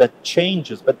grid that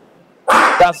changes, but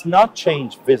does not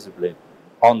change visibly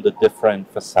on the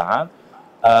different facade,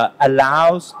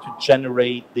 allows to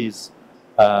generate this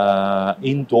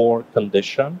indoor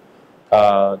condition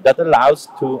that allows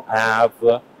to have,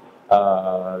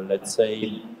 let's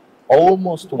say,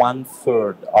 almost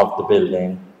 1/3 of the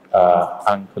building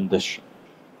unconditioned.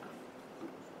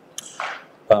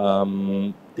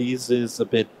 This is a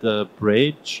bit the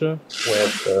bridge,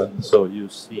 so you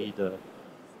see the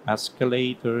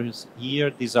escalators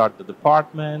here. These are the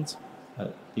departments.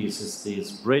 This is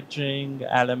this bridging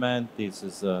element. This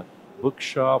is a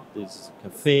bookshop. This is a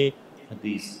cafe. And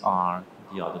these are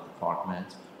the other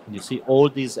departments. And you see all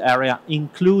this area,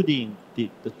 including the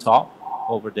top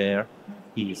over there,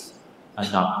 is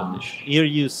not conditioned. Here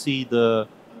you see the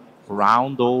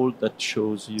round hole that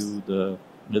shows you the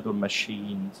little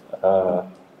machines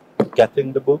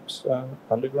getting the books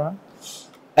underground.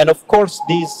 And of course,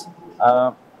 this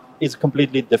is a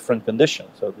completely different condition.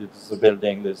 So this is a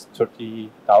building that's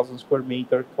 30,000 square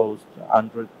meters, cost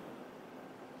 100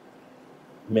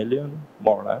 million,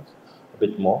 more or less, a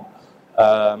bit more.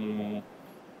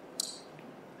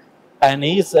 And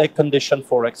is a condition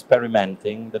for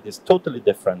experimenting that is totally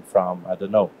different from, I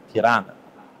don't know, Tirana.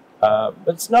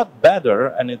 But it's not better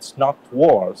and it's not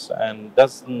worse and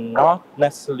does not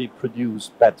necessarily produce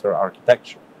better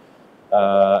architecture.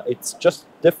 It's just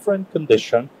different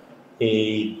condition,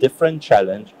 a different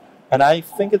challenge. And I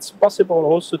think it's possible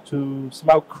also to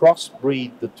somehow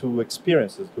crossbreed the two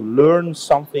experiences, to learn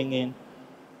something in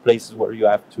places where you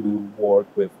have to work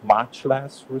with much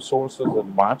less resources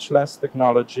and much less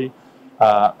technology,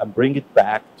 and bring it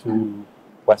back to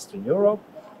Western Europe.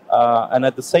 And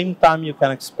at the same time, you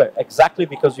can expect, exactly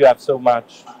because you have so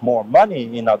much more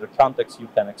money in other contexts, you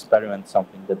can experiment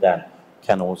something that then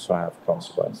can also have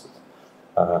consequences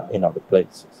in other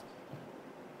places.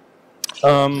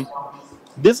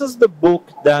 This is the book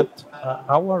that,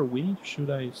 how are we? Should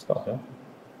I stop? Yeah?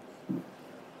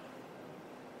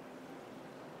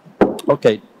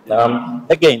 Okay,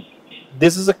 again,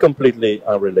 this is a completely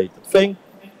unrelated thing,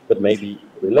 but maybe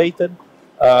related.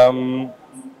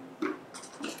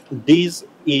 This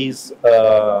is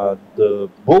the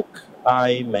book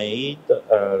I made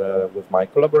with my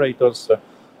collaborators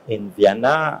in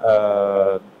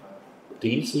Vienna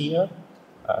this year.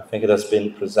 I think it has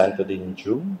been presented in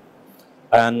June.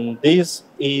 And this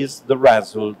is the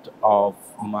result of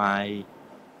my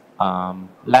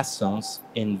lessons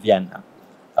in Vienna.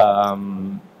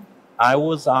 I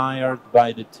was hired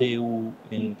by the TU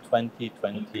in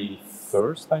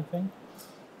 2021, I think.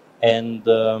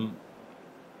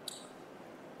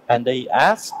 And they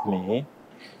asked me,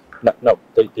 no,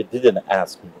 they didn't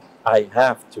ask me. I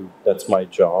have to, that's my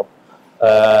job.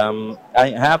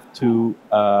 I have to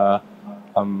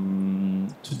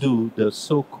do the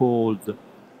so-called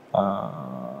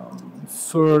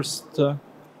first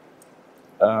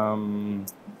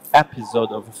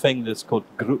episode of a thing that's called,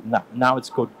 now it's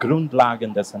called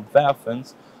Grundlagen des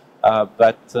Entwerfens,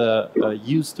 but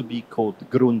used to be called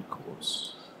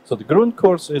Grundkurs. So the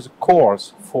Grundkurs is a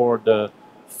course for the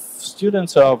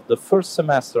students of the first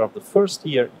semester of the first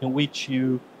year, in which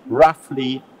you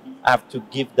roughly have to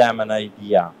give them an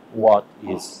idea what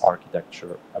is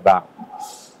architecture about.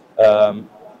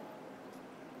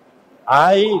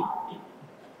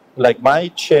 Like my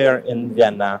chair in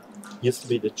Vienna used to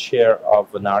be the chair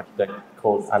of an architect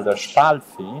called Anders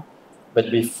Spalfi, but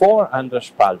before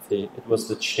Anders Spalfi, it was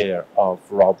the chair of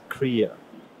Rob Krier.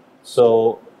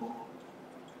 So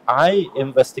I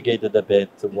investigated a bit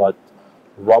what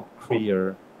Rob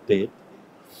Krier did,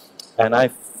 and I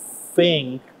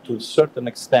think to a certain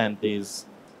extent this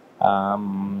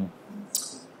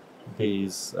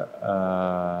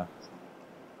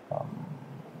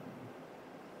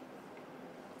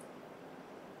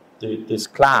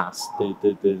class,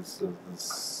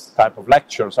 this type of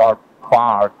lectures are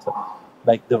part,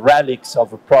 like the relics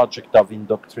of a project of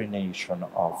indoctrination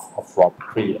of Rob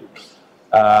Krier.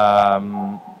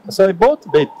 So I bought a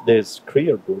bit these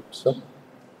Krier books,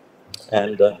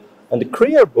 and the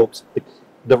Krier books,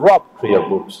 the Rob Krier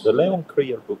books, the Leon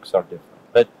Krier books are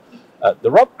different, but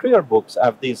the Rob Krier books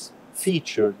have this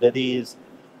feature that is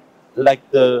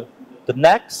like the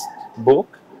next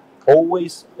book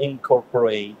always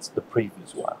incorporates the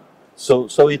previous one.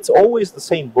 So it's always the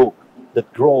same book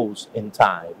that grows in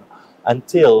time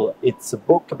until it's a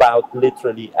book about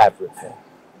literally everything.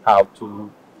 How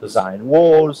to design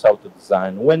walls, how to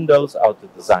design windows, how to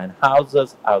design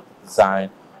houses, how to design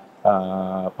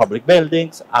public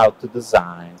buildings, how to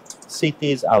design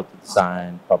cities, how to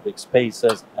design public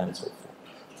spaces, and so forth.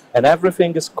 And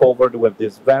everything is covered with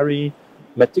this very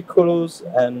meticulous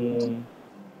and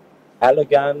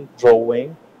elegant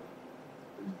drawing,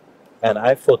 and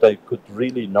I thought I could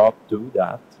really not do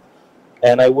that.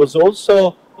 And I was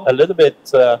also a little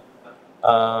bit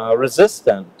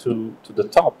resistant to the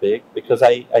topic, because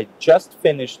I just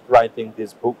finished writing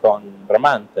this book on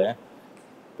Bramante,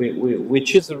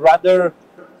 which is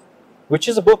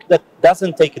a book that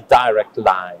doesn't take a direct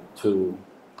line to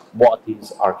what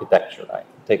is architecture. Right?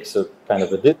 It takes a kind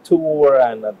of a detour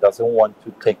and doesn't want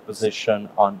to take position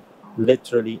on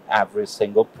literally every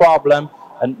single problem,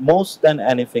 and most than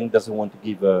anything doesn't want to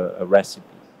give a recipe,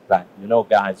 like, you know,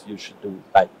 guys, you should do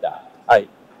like that. I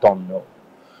don't know.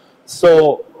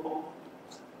 So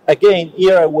again,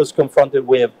 here I was confronted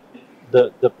with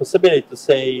the possibility to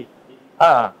say,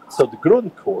 so the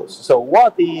Grundkurs, so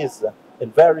what is,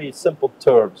 in very simple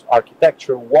terms,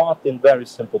 architecture, what in very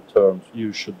simple terms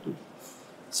you should do.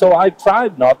 So I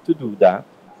tried not to do that,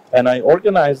 and I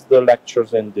organized the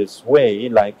lectures in this way,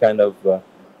 like kind of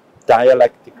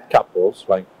dialectic couples,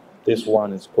 like this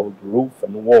one is called Roof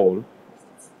and Wall.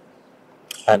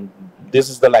 And this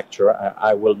is the lecture.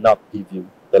 I will not give you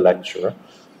the lecture,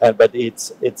 but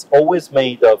it's always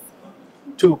made of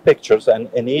two pictures,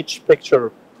 and each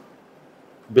picture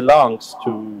belongs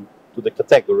to the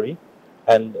category,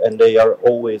 and they are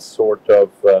always sort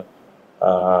of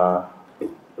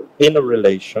in a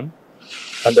relation.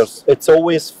 And it's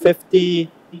always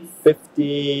 50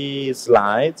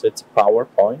 slides, it's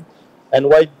PowerPoint. And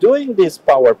while doing this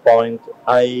PowerPoint,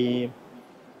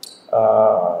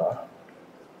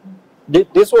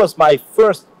 this was my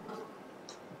first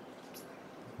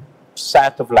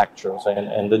set of lectures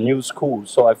in the new school.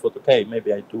 So I thought, okay,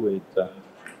 maybe I do it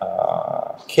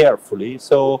carefully.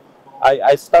 So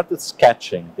I started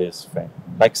sketching this thing,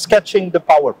 like sketching the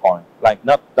PowerPoint, like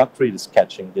not really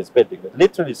sketching this building, but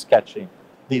literally sketching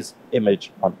this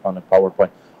image on a PowerPoint,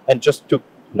 and just took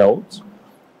notes.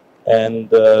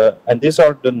 And these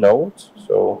are the notes.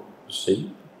 So you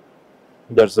see,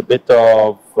 there's a bit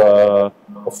of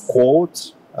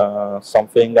quotes,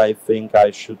 something I think I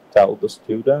should tell the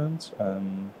students.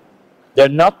 They're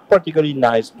not particularly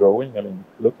nice drawing. I mean,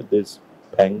 look at this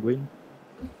penguin.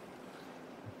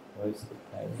 Where's the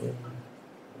penguin?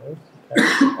 Where's the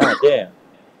penguin? Ah, there.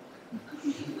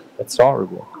 That's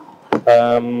horrible.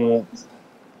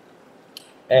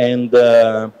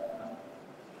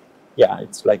 Yeah,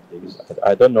 it's like this.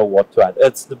 I don't know what to add.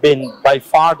 It's been by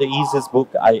far the easiest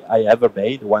book I ever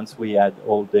made. Once we had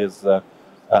all this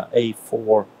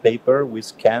A4 paper, we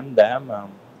scanned them. I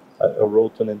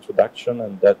wrote an introduction,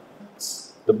 and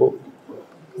that's the book.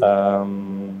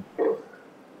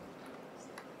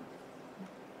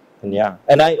 And yeah,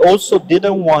 and I also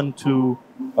didn't want to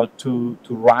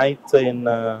write in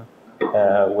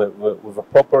with a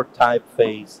proper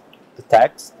typeface the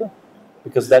text,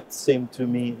 because that seemed to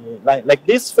me like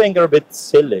this thing are a bit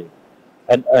silly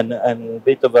and a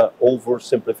bit of an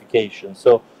oversimplification.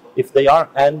 So if they are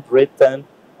handwritten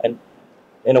and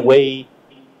in a way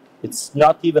it's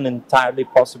not even entirely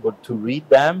possible to read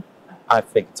them, I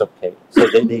think it's okay. So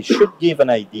they should give an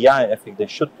idea. I think they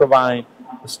should provide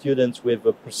the students with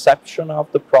a perception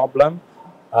of the problem.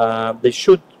 They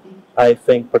should, I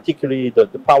think, particularly the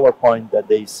PowerPoint that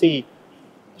they see,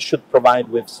 should provide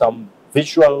with some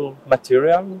visual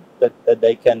material that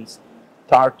they can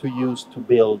start to use to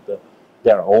build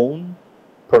their own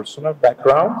personal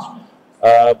backgrounds,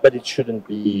 but it shouldn't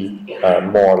be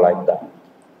more like that.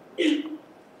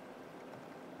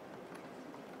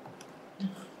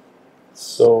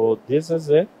 So this is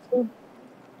it.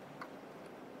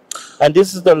 And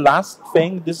this is the last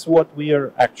thing. This is what we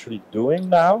are actually doing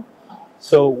now.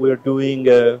 So we're doing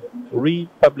a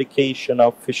republication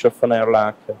of Fischer von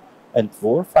Erlach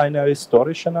Entwurf einer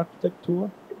historischen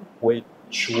Architektur,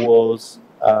 which was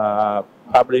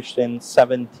published in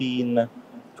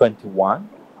 1721.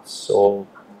 So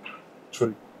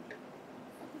 2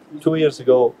 years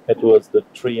ago, it was the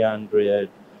 300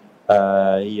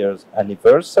 years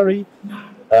anniversary.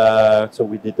 So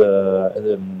we did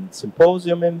a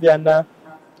symposium in Vienna,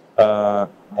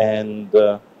 and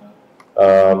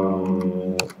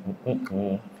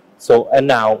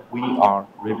now we are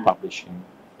republishing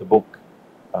the book.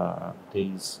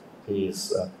 These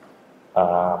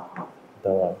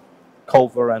the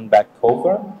cover and back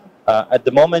cover. At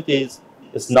the moment is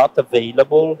not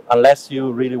available unless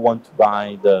you really want to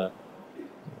buy the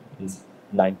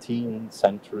 19th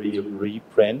century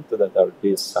reprint that are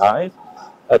this size.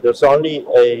 There's only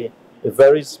a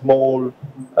very small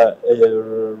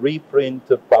reprint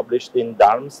published in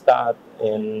Darmstadt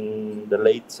in the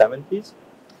late 70s.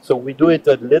 So we do it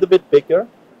a little bit bigger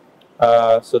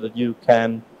so that you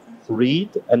can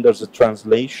read, and there's a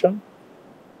translation,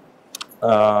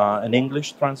 an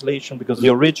English translation, because the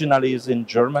original is in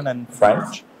German and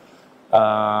French.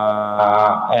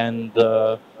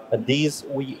 And these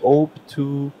we hope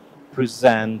to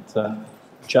present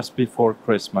just before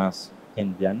Christmas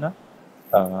in Vienna.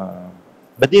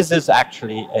 But this is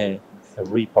actually a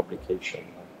republication.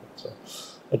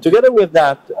 And together with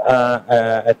that,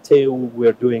 at TU,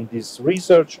 we're doing this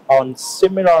research on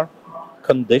similar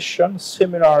conditions,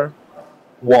 similar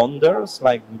wonders,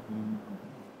 like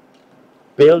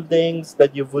buildings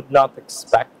that you would not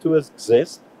expect to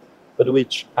exist, but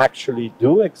which actually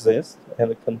do exist in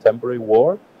the contemporary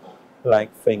world,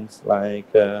 like things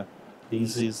like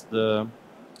this is the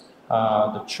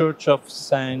Church of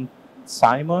Saint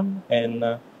Simon in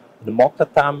the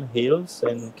Mokattam Hills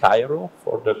in Cairo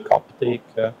for the Coptic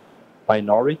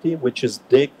minority, which is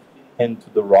dig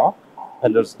into the rock,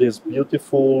 and there's this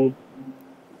beautiful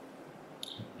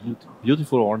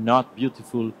or not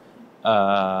beautiful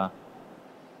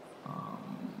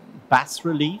bas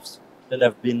reliefs that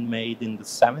have been made in the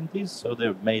 70s. So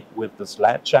they're made with the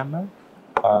sledgehammer,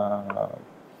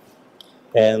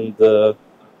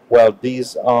 well,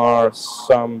 these are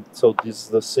some. So this is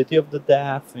the City of the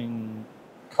Deaf in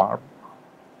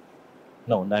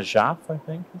Najaf, I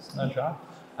think it's Najaf,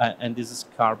 and this is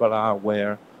Karbala,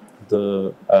 where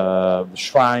the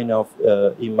shrine of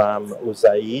Imam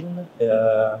Hussein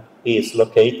is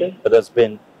located, but has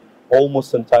been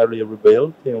almost entirely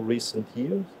rebuilt in recent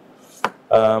years.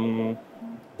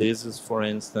 This is, for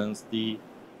instance, the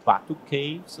Batu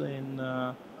Caves in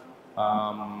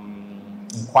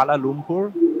Kuala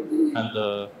Lumpur,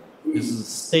 and this is a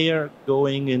stair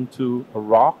going into a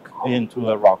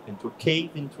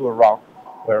cave, into a rock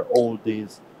where all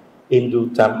these Hindu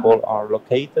temples are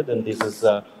located, and this is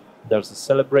there's a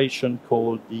celebration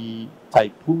called the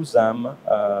Thaipusam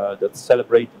that's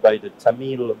celebrated by the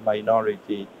Tamil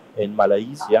minority in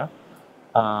Malaysia,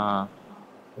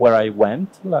 where I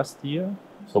went last year.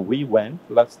 So we went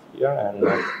last year,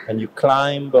 and you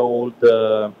climb all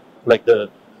the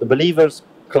believers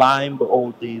climb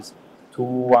all these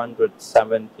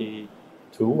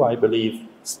 272, I believe,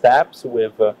 steps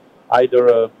with either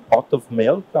a pot of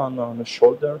milk on a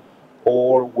shoulder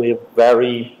or with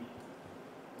very,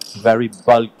 very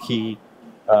bulky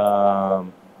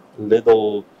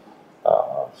little,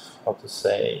 how to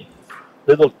say,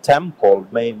 little temple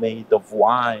made of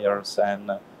wires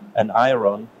and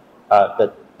iron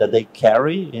that they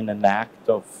carry in an act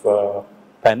of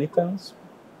penitence.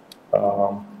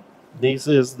 This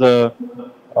is the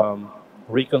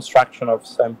reconstruction of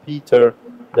St. Peter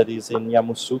that is in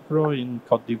Yamoussoukro in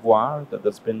Côte d'Ivoire, that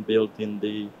has been built in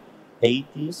the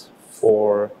 80s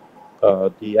for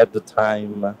the, at the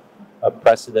time,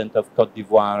 president of Côte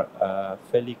d'Ivoire,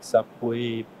 Félix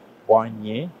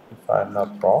Houphouët-Boigny, if I'm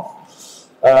not wrong.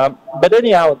 But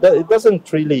anyhow, it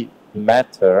doesn't really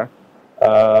matter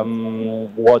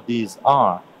what these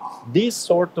are. These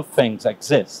sort of things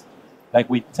exist. Like,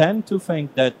 we tend to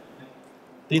think that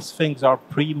these things are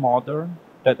pre-modern,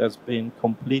 that has been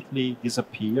completely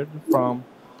disappeared from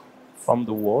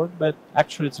the world, but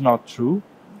actually it's not true.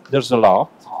 There's a lot.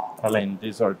 I mean,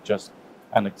 these are just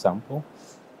an example.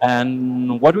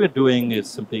 And what we're doing is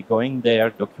simply going there,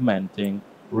 documenting,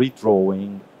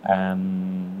 redrawing,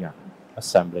 and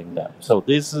assembling them. So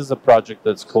this is a project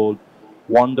that's called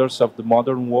Wonders of the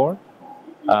Modern World,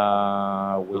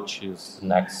 which is the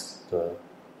next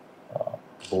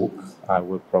book I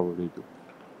will probably do.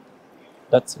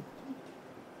 That's it.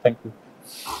 Thank you.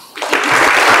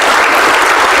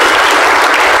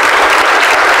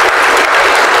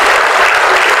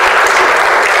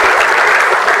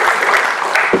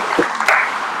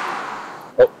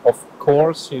 Of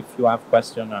course, if you have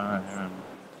questions, I am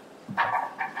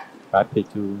happy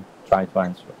to try to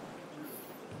answer.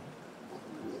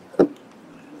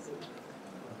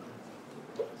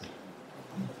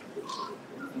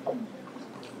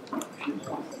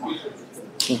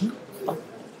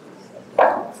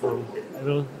 So I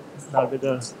will start with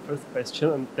the first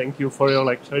question, and thank you for your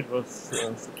lecture. It was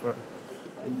super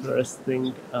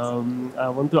interesting. I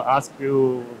want to ask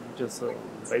you just a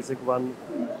basic one.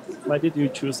 Why did you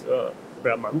choose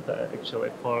Bramante actually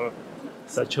for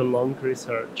such a long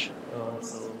research?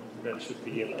 So there should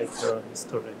be an extra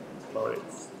history about it.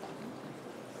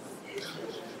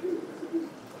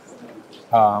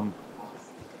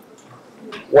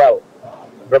 Well,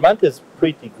 Bramante is a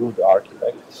pretty good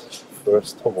architect,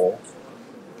 first of all.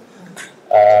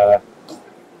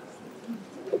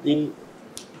 The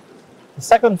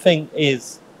second thing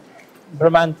is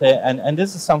Bramante, and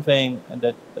this is something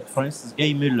that for instance,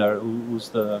 Gay Müller, who's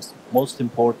the most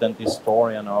important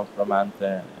historian of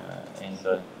Bramante in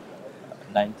the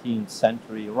 19th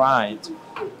century, writes,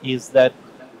 is that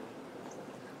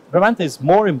Bramante is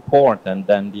more important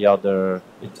than the other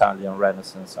Italian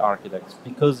Renaissance architects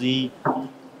because he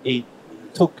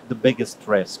took the biggest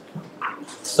risk.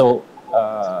 So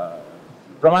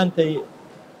Bramante,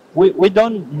 we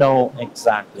don't know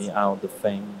exactly how the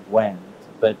thing went,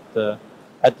 but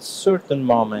at a certain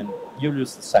moment,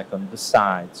 Julius II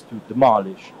decides to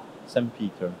demolish St.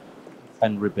 Peter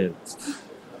and rebuild.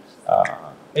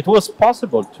 It was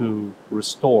possible to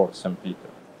restore St. Peter.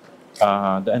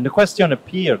 And the question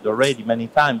appeared already many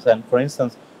times, and for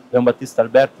instance, Don Battista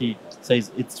Alberti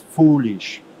says it's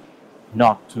foolish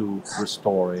not to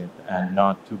restore it and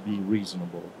not to be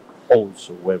reasonable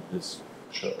also with this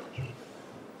church.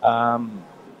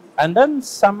 And then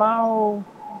somehow,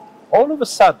 all of a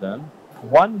sudden,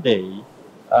 one day,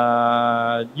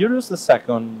 Julius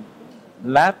II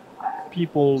let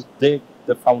people dig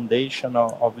the foundation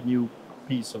of a new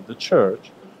piece of the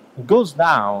church, goes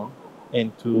down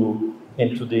into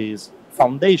this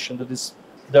foundation. That is,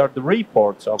 there are the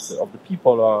reports of the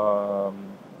people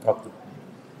of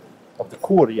the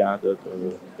curia, the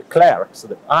clerks,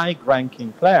 the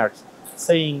high-ranking clerks,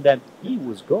 saying that he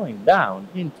was going down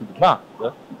into the mud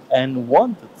and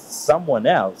wanted someone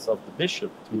else of the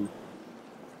bishop to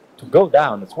go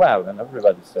down as well. And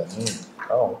everybody said,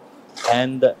 oh.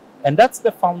 And that's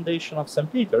the foundation of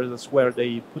St. Peter. That's where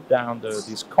they put down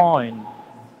this coin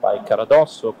by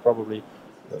Caradosso, probably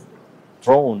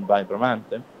drawn by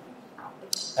Bramante.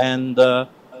 And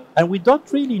we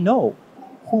don't really know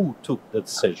who took the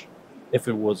decision. If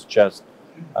it was just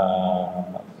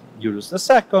Julius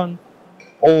II,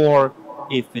 or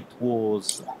if it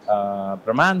was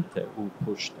Bramante who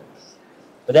pushed it.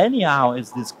 But anyhow,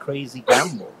 it's this crazy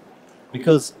gamble,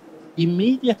 because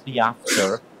immediately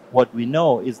after, what we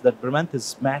know is that Bramante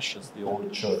smashes the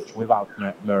old church without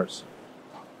mercy.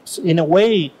 So in a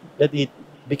way that it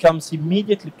becomes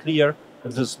immediately clear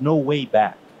that there's no way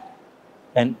back.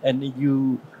 And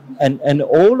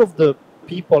all of the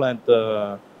people at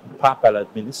the papal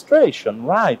administration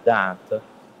write that,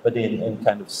 but in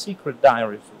kind of secret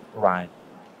diaries, write,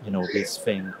 you know, this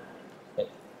thing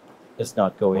is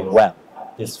not going well.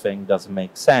 This thing doesn't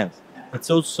make sense. It's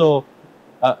also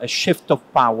a shift of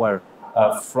power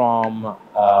from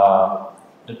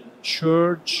the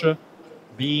church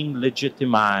being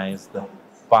legitimized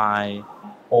by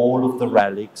all of the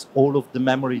relics, all of the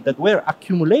memory that were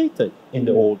accumulated in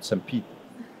the old St. Peter.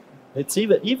 It's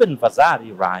even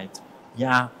Vasari writes,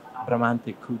 yeah,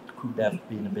 Bramante could have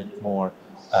been a bit more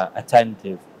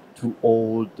attentive to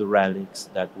all the relics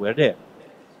that were there.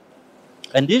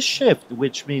 And this shift,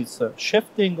 which means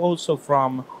shifting also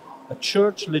from a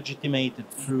church legitimated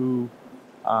through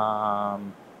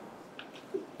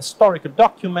historical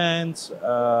documents,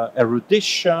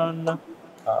 erudition,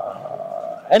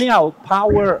 anyhow,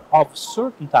 power of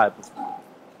certain type of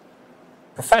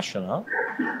professional,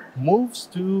 moves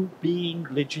to being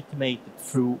legitimated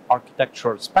through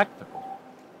architectural spectacle,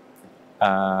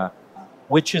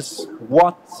 which is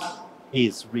what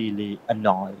is really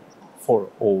annoying for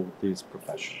all these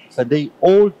professionals. And they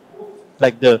all,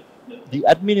 like the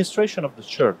administration of the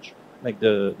church, like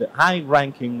the high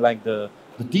ranking, like the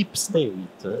deep state,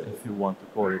 if you want to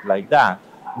call it like that,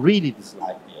 really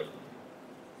dislike the idea.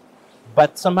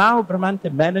 But somehow Bramante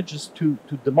manages to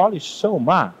demolish so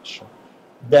much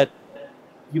that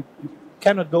you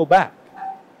cannot go back.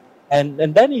 And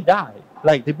then he died.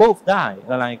 Like, they both die.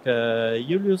 Like,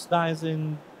 Julius dies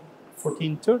in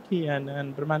 1430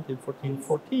 and Bramante in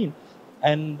 1414.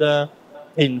 And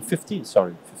in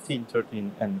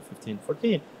 1513 and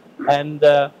 1514.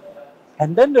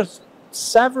 And then there's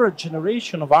several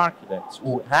generations of architects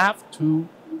who have to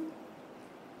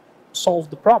solve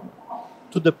the problem,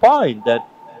 to the point that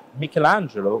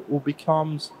Michelangelo, who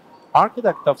becomes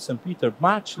architect of St. Peter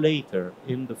much later,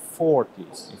 in the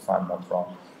 40s, if I'm not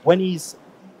wrong, when he's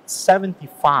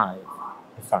 75,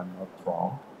 if I'm not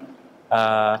wrong,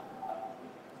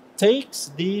 takes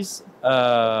this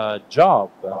job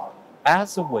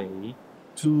as a way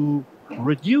to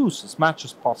reduce as much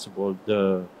as possible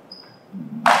the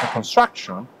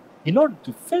construction, in order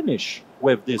to finish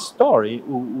with this story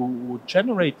who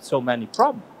generate so many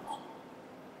problems.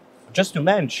 Just to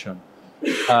mention,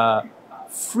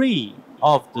 3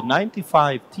 of the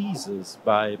 95 theses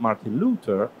by Martin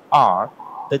Luther are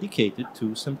dedicated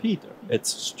to St. Peter.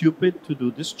 It's stupid to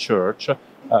do this church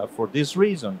for this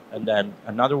reason. And then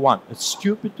another one, it's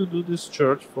stupid to do this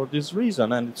church for this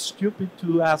reason. And it's stupid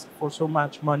to ask for so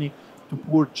much money to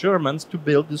poor Germans to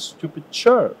build this stupid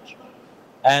church.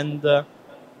 And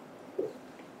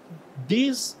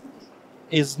this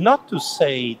is not to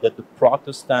say that the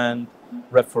Protestant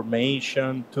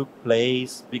Reformation took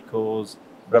place because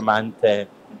Bramante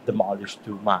demolished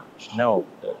too much. No,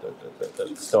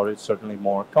 the story is certainly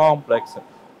more complex.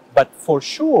 But for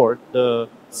sure, the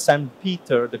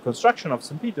construction of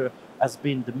St. Peter has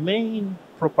been the main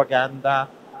propaganda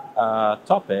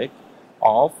topic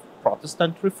of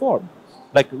Protestant reformers.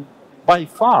 Like, by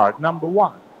far, number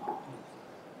one.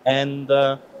 And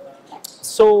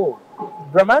so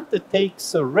Bramante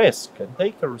takes a risk and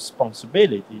takes a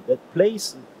responsibility that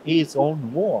places his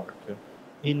own work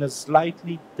in a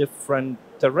slightly different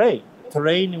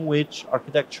terrain in which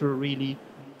architecture really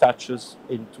touches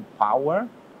into power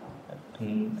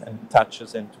and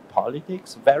touches into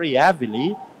politics very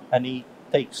heavily, and he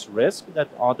takes risk that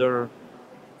others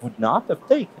would not have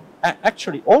taken.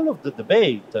 Actually, all of the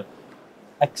debate,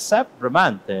 except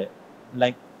Bramante,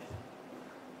 like,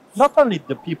 not only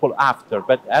the people after,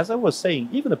 but as I was saying,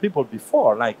 even the people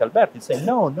before, like Alberti, say,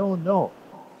 no.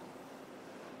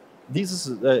 This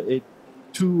is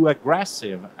too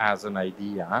aggressive as an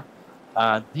idea.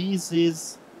 This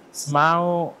is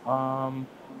somehow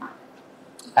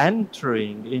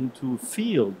entering into a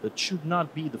field that should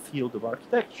not be the field of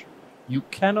architecture. You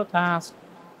cannot ask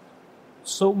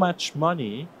so much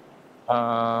money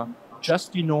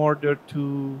just in order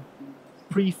to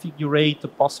prefigurate a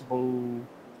possible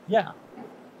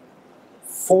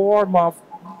form of,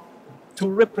 to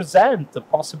represent a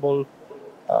possible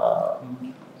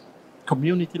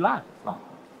community life. Like,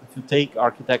 if you take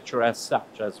architecture as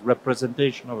such, as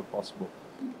representation of a possible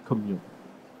community.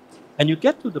 And you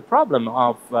get to the problem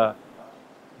of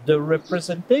the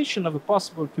representation of a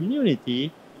possible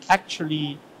community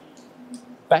actually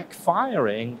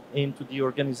backfiring into the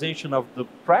organization of the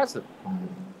present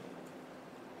community.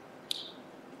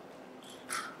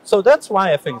 So that's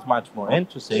why I think it's much more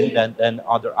interesting than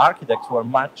other architects who are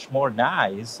much more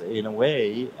nice in a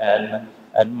way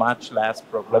and much less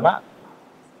problematic.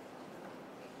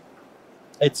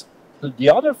 It's the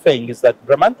other thing is that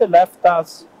Bramante left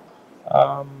us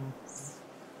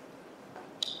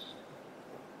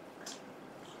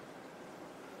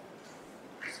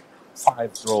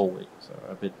 5 drawings or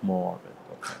a bit more.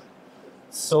 Okay.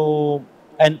 So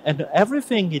and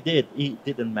everything he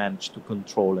didn't manage to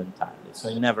control entirely. So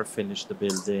he never finished the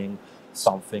building.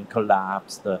 Something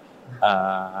collapsed.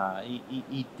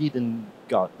 He didn't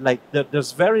got like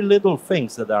there's very little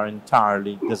things that are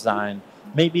entirely designed.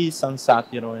 Maybe San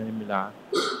Satiro in Milan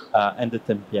and the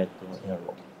Tempietto in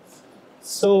Rome.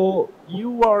 So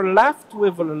you are left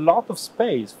with a lot of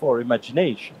space for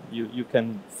imagination. You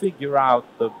can figure out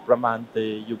the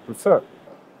Bramante you prefer,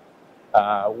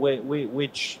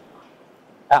 which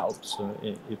helps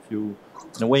if you,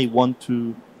 in a way, want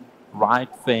to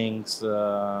write things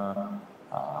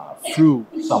through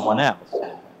someone else.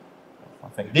 I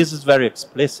think this is very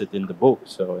explicit in the book,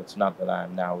 so it's not that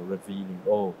I'm now revealing,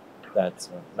 oh, that's,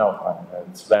 no,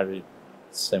 it's very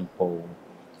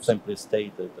simply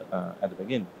stated at the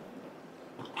beginning.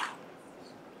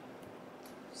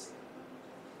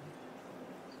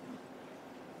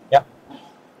 Yeah.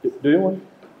 Do you want?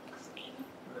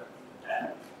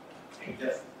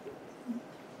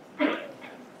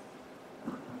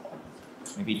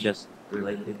 Maybe just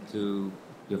related to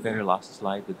your very last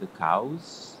slide with the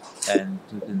cows and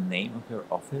to the name of your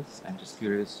office. I'm just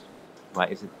curious, why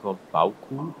is it called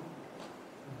Baukunst?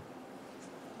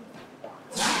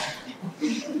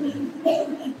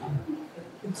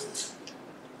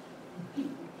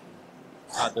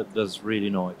 There's really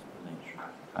no explanation.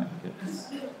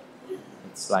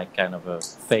 It's like kind of a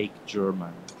fake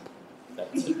German.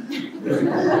 That's it.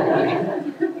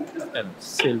 Kind of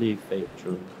silly fake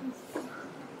German.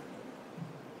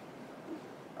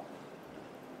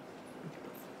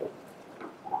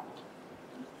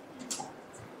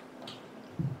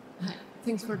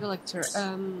 Thanks for the lecture.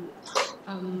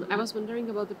 I was wondering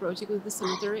about the project with the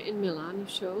cemetery in Milan you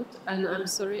showed, and I'm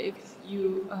sorry if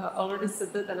you already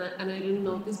said that and I didn't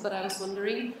notice, but I was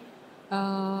wondering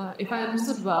if I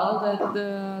understood well that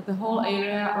the whole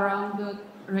area around the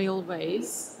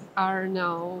railways are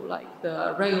now like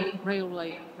the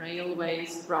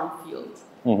railways brownfield.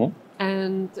 Mm-hmm.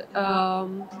 And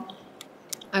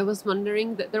I was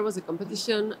wondering that there was a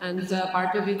competition, and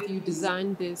part of it you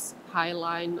designed this High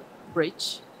Line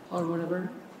bridge or whatever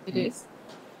it is,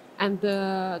 and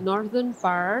the northern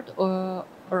part or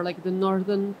like the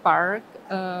northern park,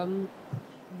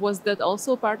 was that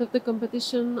also part of the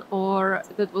competition, or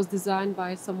that was designed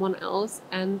by someone else?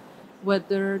 And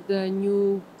whether the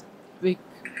new big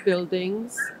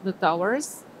buildings, the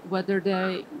towers, whether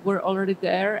they were already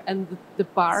there, and the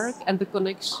park and the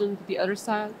connection to the other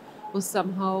side was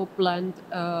somehow planned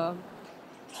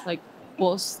like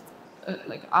post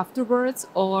like afterwards,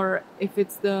 or if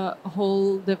it's the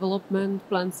whole development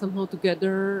planned somehow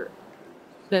together,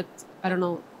 that, I don't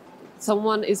know,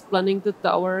 someone is planning the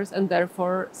towers and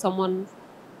therefore someone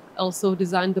also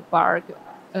designed the park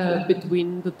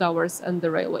between the towers and the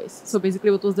railways. So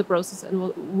basically, what was the process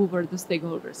and who were the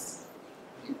stakeholders?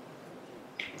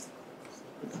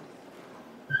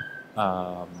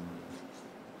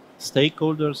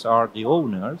 Stakeholders are the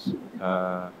owners,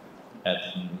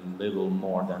 and little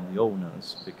more than the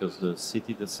owners, because the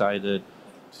city decided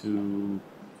to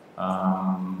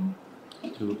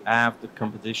have the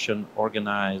competition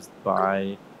organized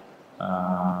by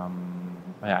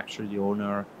actually the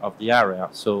owner of the area.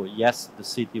 So yes, the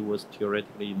city was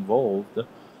theoretically involved,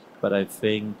 but I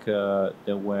think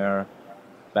there were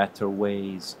better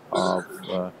ways of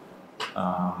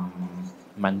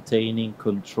maintaining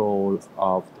control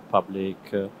of the public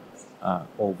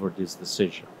over this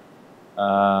decision.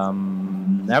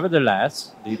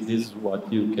 Nevertheless, this is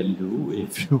what you can do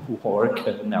if you work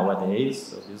nowadays.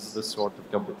 So this is the sort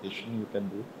of competition you can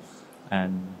do,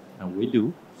 and we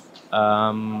do.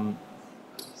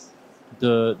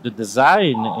 The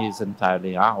design is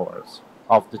entirely ours,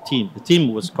 of the team. The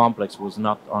team was complex. It was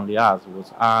not only us. It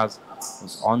was us. It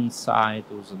was on site.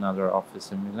 It was another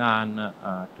office in Milan.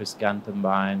 Chris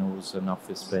Gantenbein, who was an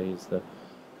office based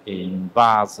in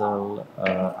Basel,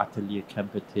 Atelier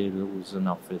Kempetil, who's an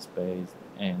office based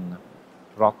in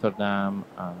Rotterdam.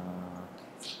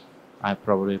 I'm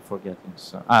probably forgetting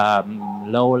some.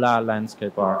 Lola,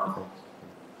 landscape architect.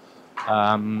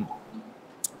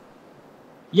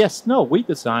 Yes, no, we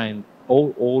designed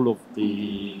all of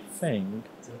the thing.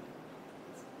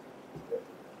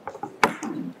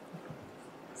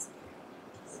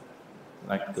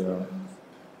 Like the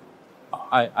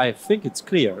I think it's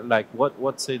clear. Like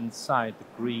what's inside the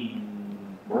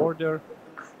green border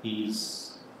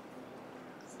is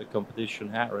the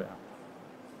competition area.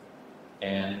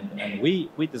 And we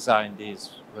designed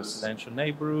this residential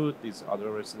neighborhood, this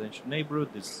other residential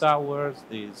neighborhood, these towers,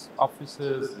 these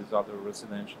offices, this other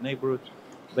residential neighborhood,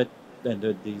 but then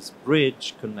this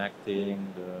bridge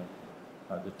connecting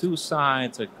the two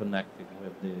sides and connecting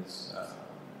with this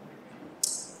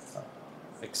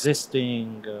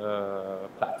existing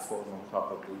platform on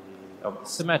top of the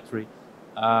cemetery.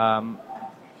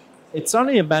 It's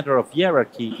only a matter of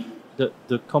hierarchy.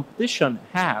 The competition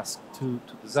has to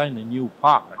design a new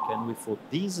park, and we thought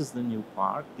this is the new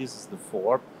park, this is the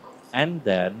form, and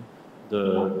then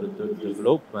the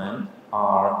development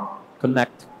are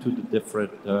connected to the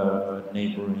different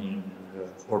neighboring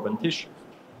urban tissues.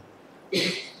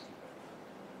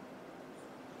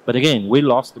 But again, we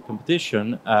lost the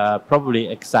competition probably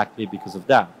exactly because of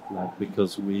that, like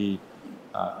because we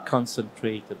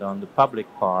concentrated on the public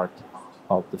part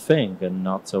of the thing and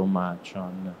not so much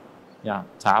on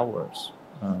towers,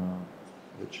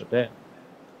 which are there.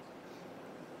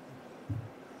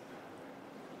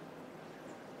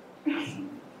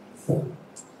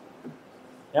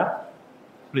 Yeah,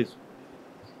 please.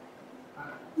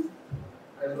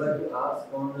 I would like to ask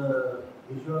on the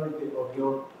visuality of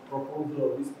your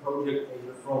proposal of this project,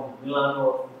 either from Milan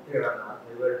or from Tirana.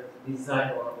 They were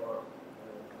designed or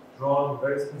drawn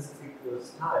very specific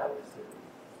styles.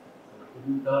 Could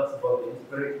you tell us about the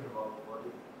inspiration of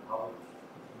it, how it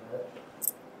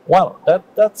matched? Well,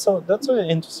 that's an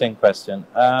interesting question.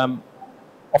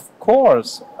 Of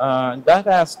course, that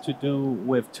has to do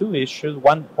with two issues.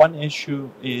 One issue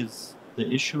is the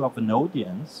issue of an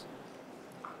audience,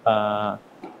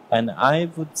 and I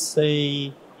would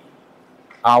say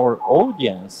our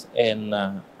audience in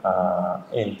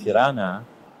Tirana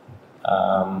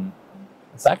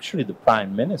is actually the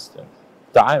Prime Minister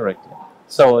directly.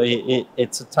 So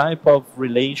it's a type of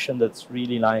relation that's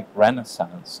really like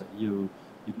Renaissance. You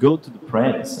go to the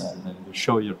prince and you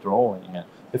show your drawing. And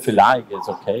if you like, it's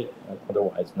okay.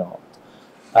 Otherwise, not.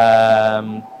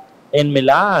 In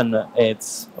Milan,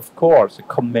 it's, of course, a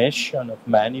commission of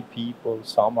many people.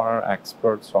 Some are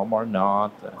experts, some are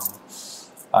not.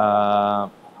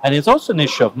 And it's also an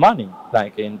issue of money.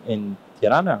 Like in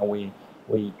Tirana, we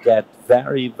get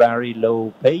very, very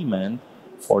low payment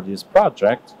for this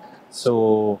project.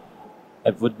 So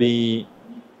it would be,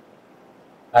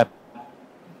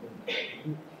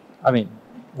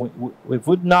 we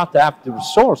would not have the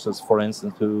resources, for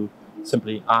instance, to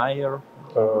simply hire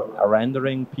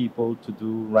rendering people to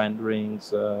do renderings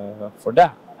for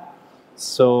that.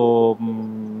 So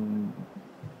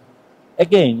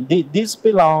again, this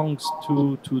belongs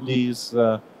to these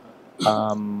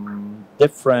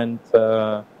different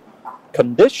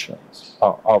conditions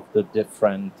of the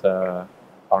different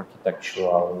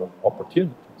architectural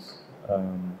opportunities.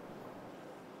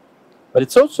 But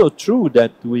it's also true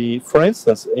that we, for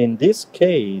instance, in this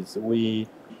case, we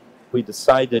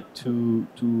decided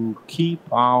to keep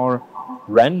our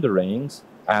renderings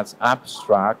as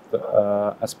abstract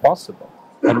as possible.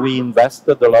 And we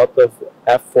invested a lot of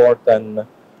effort and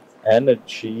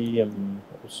energy and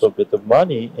also a bit of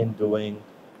money in doing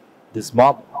this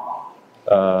model,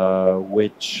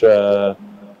 which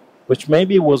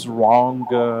maybe was wrong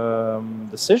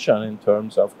decision in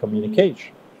terms of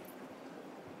communication.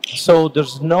 So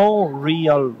there's no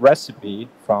real recipe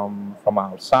from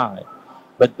our side,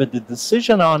 but the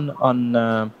decision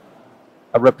on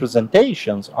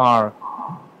representations are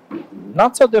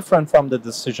not so different from the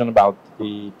decision about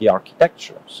the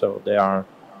architecture. So they are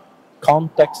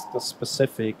context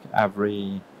specific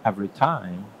every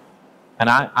time, and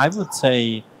I would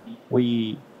say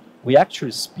we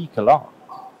actually speak a lot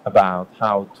about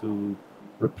how to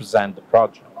represent the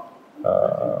project.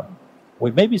 We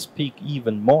maybe speak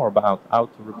even more about how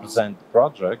to represent the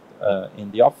project in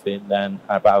the office than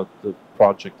about the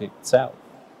project itself.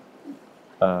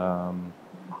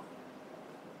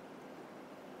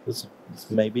 This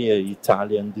may be an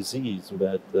Italian disease,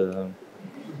 but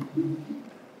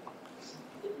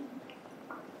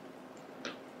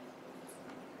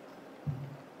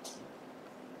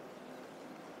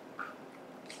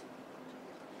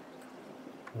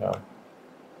yeah.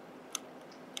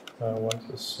 I want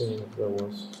to see if there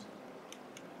was.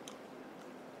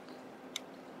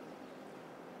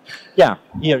 Yeah,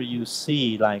 here you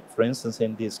see, like, for instance,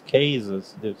 in these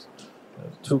cases, there's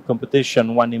two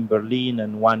competitions, one in Berlin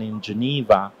and one in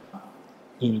Geneva.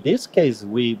 In this case,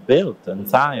 we built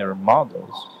entire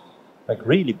models, like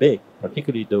really big,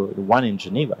 particularly the one in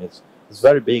Geneva. It's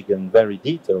very big and very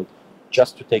detailed.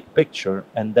 just to take a picture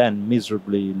and then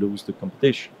miserably lose the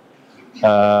competition.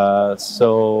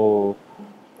 So,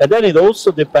 and then it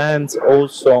also depends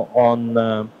also on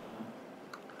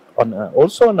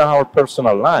our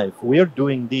personal life. We are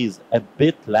doing these a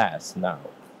bit less now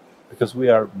because we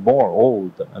are more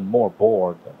old and more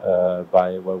bored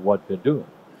by what we're doing.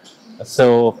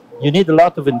 So you need a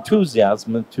lot of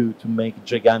enthusiasm to make a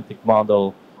gigantic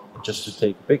model just to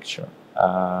take a picture.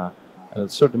 And at a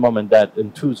certain moment, that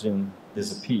enthusiasm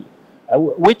disappears,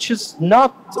 which is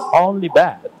not only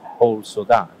bad, also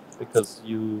that, because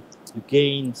you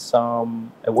gain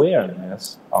some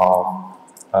awareness of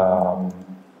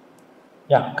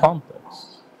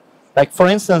context. Like, for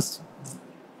instance,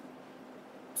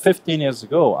 15 years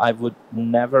ago, I would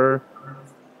never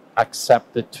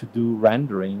accepted to do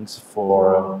renderings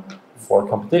for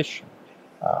competition.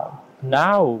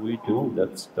 Now we do.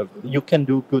 You can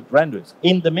do good renderings.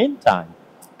 In the meantime,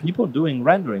 people doing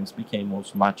renderings became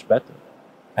also much better.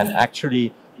 And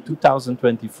actually,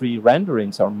 2023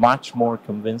 renderings are much more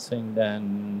convincing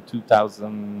than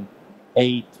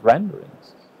 2008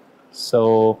 renderings.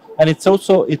 So, and it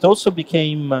also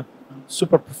became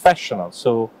super professional.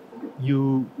 So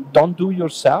you don't do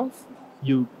yourself.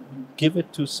 You give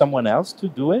it to someone else to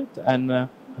do it, and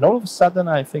all of a sudden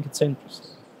I think it's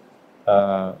interesting.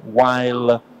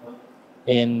 While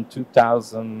in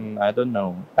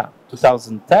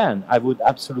 2010, I would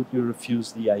absolutely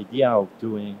refuse the idea of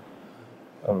doing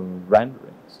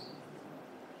renderings.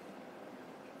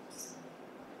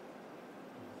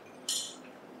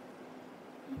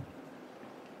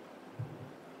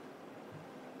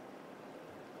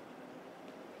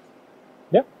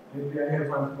 Yeah. Maybe I have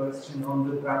one question on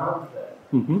the Bramante.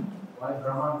 Mm-hmm. Why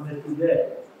Bramante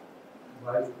today?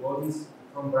 What is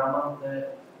from Bramante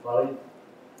valid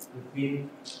to be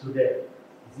today?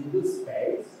 Is it the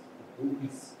space? The book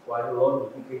is quite a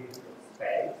lot dedicated to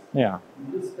space. Yeah.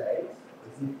 Is it space?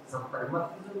 Is it some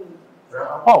pragmatism?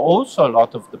 Oh, also a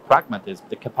lot of the pragmatism,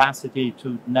 the capacity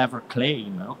to never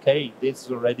claim, okay, this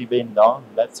has already been done,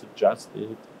 let's adjust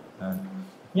it.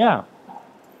 Yeah.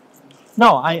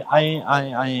 No,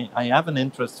 I have an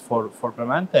interest for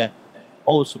Bramante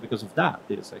also because of that.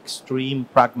 This extreme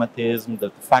pragmatism,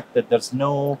 the fact that there's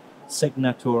no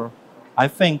signature. I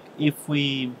think if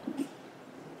we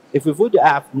would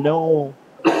have no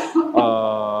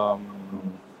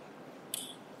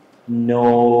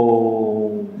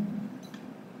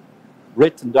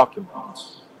written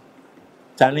documents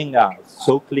telling us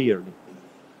so clearly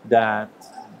that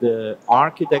the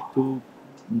architect who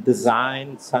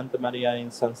designed Santa Maria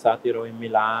in San Satiro in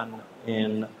Milan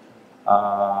in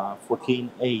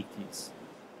 1480s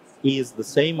is the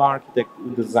same architect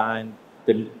who designed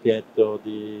Del Pietro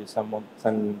di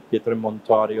San Pietro in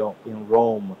Montorio in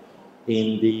Rome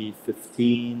in the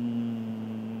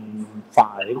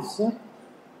 1505s.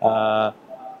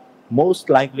 Most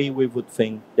likely we would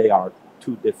think they are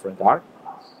two different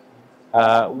architects,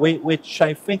 which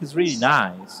I think is really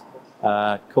nice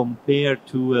compared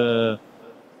to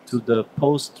the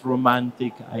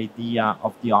post-romantic idea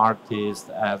of the artist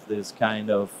as this kind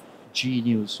of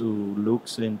genius who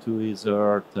looks into his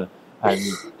earth and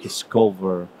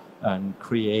discovers and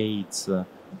creates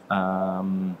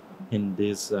in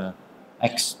this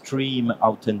extreme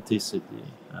authenticity.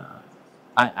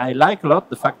 I like a lot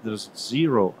the fact there's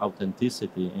zero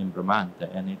authenticity in Bramante,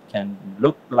 and it can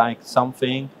look like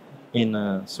something in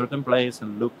a certain place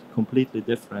and look completely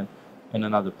different in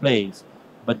another place.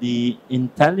 But the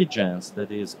intelligence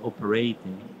that is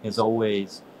operating is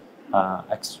always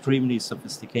extremely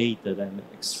sophisticated and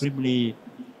extremely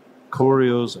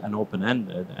curious and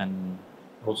open-ended, and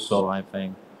also, I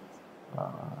think,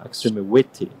 extremely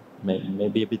witty,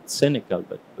 maybe a bit cynical,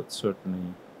 but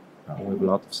certainly with a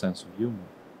lot of sense of humor.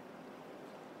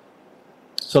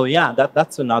 So yeah,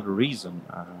 that's another reason.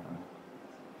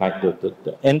 Like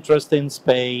the interest in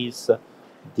space,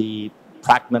 the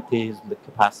pragmatism, the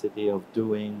capacity of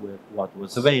doing with what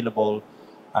was available,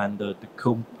 and the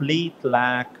complete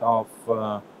lack of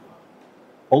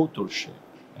authorship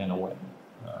in a way.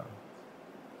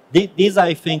 This,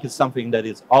 I think, is something that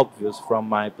is obvious from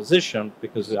my position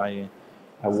because I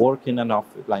work in an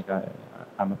office, like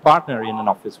I'm a partner in an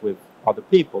office with other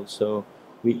people, so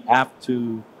we have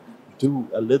to do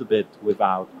a little bit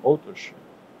without authorship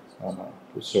to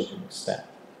a certain extent.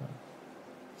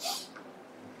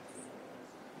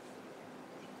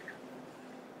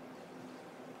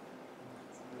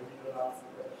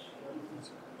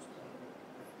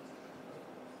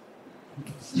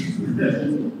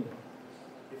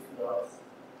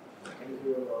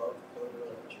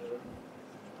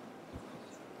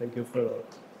 Thank you for your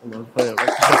lecture.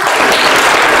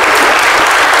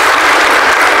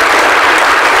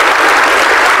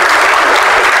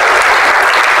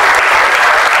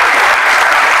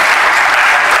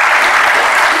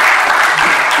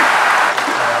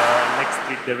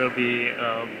 will be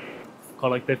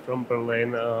collected from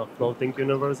Berlin Floating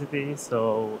University,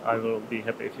 so I will be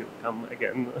happy if you come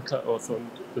again also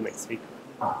to next week,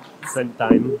 same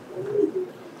time.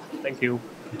 Thank you.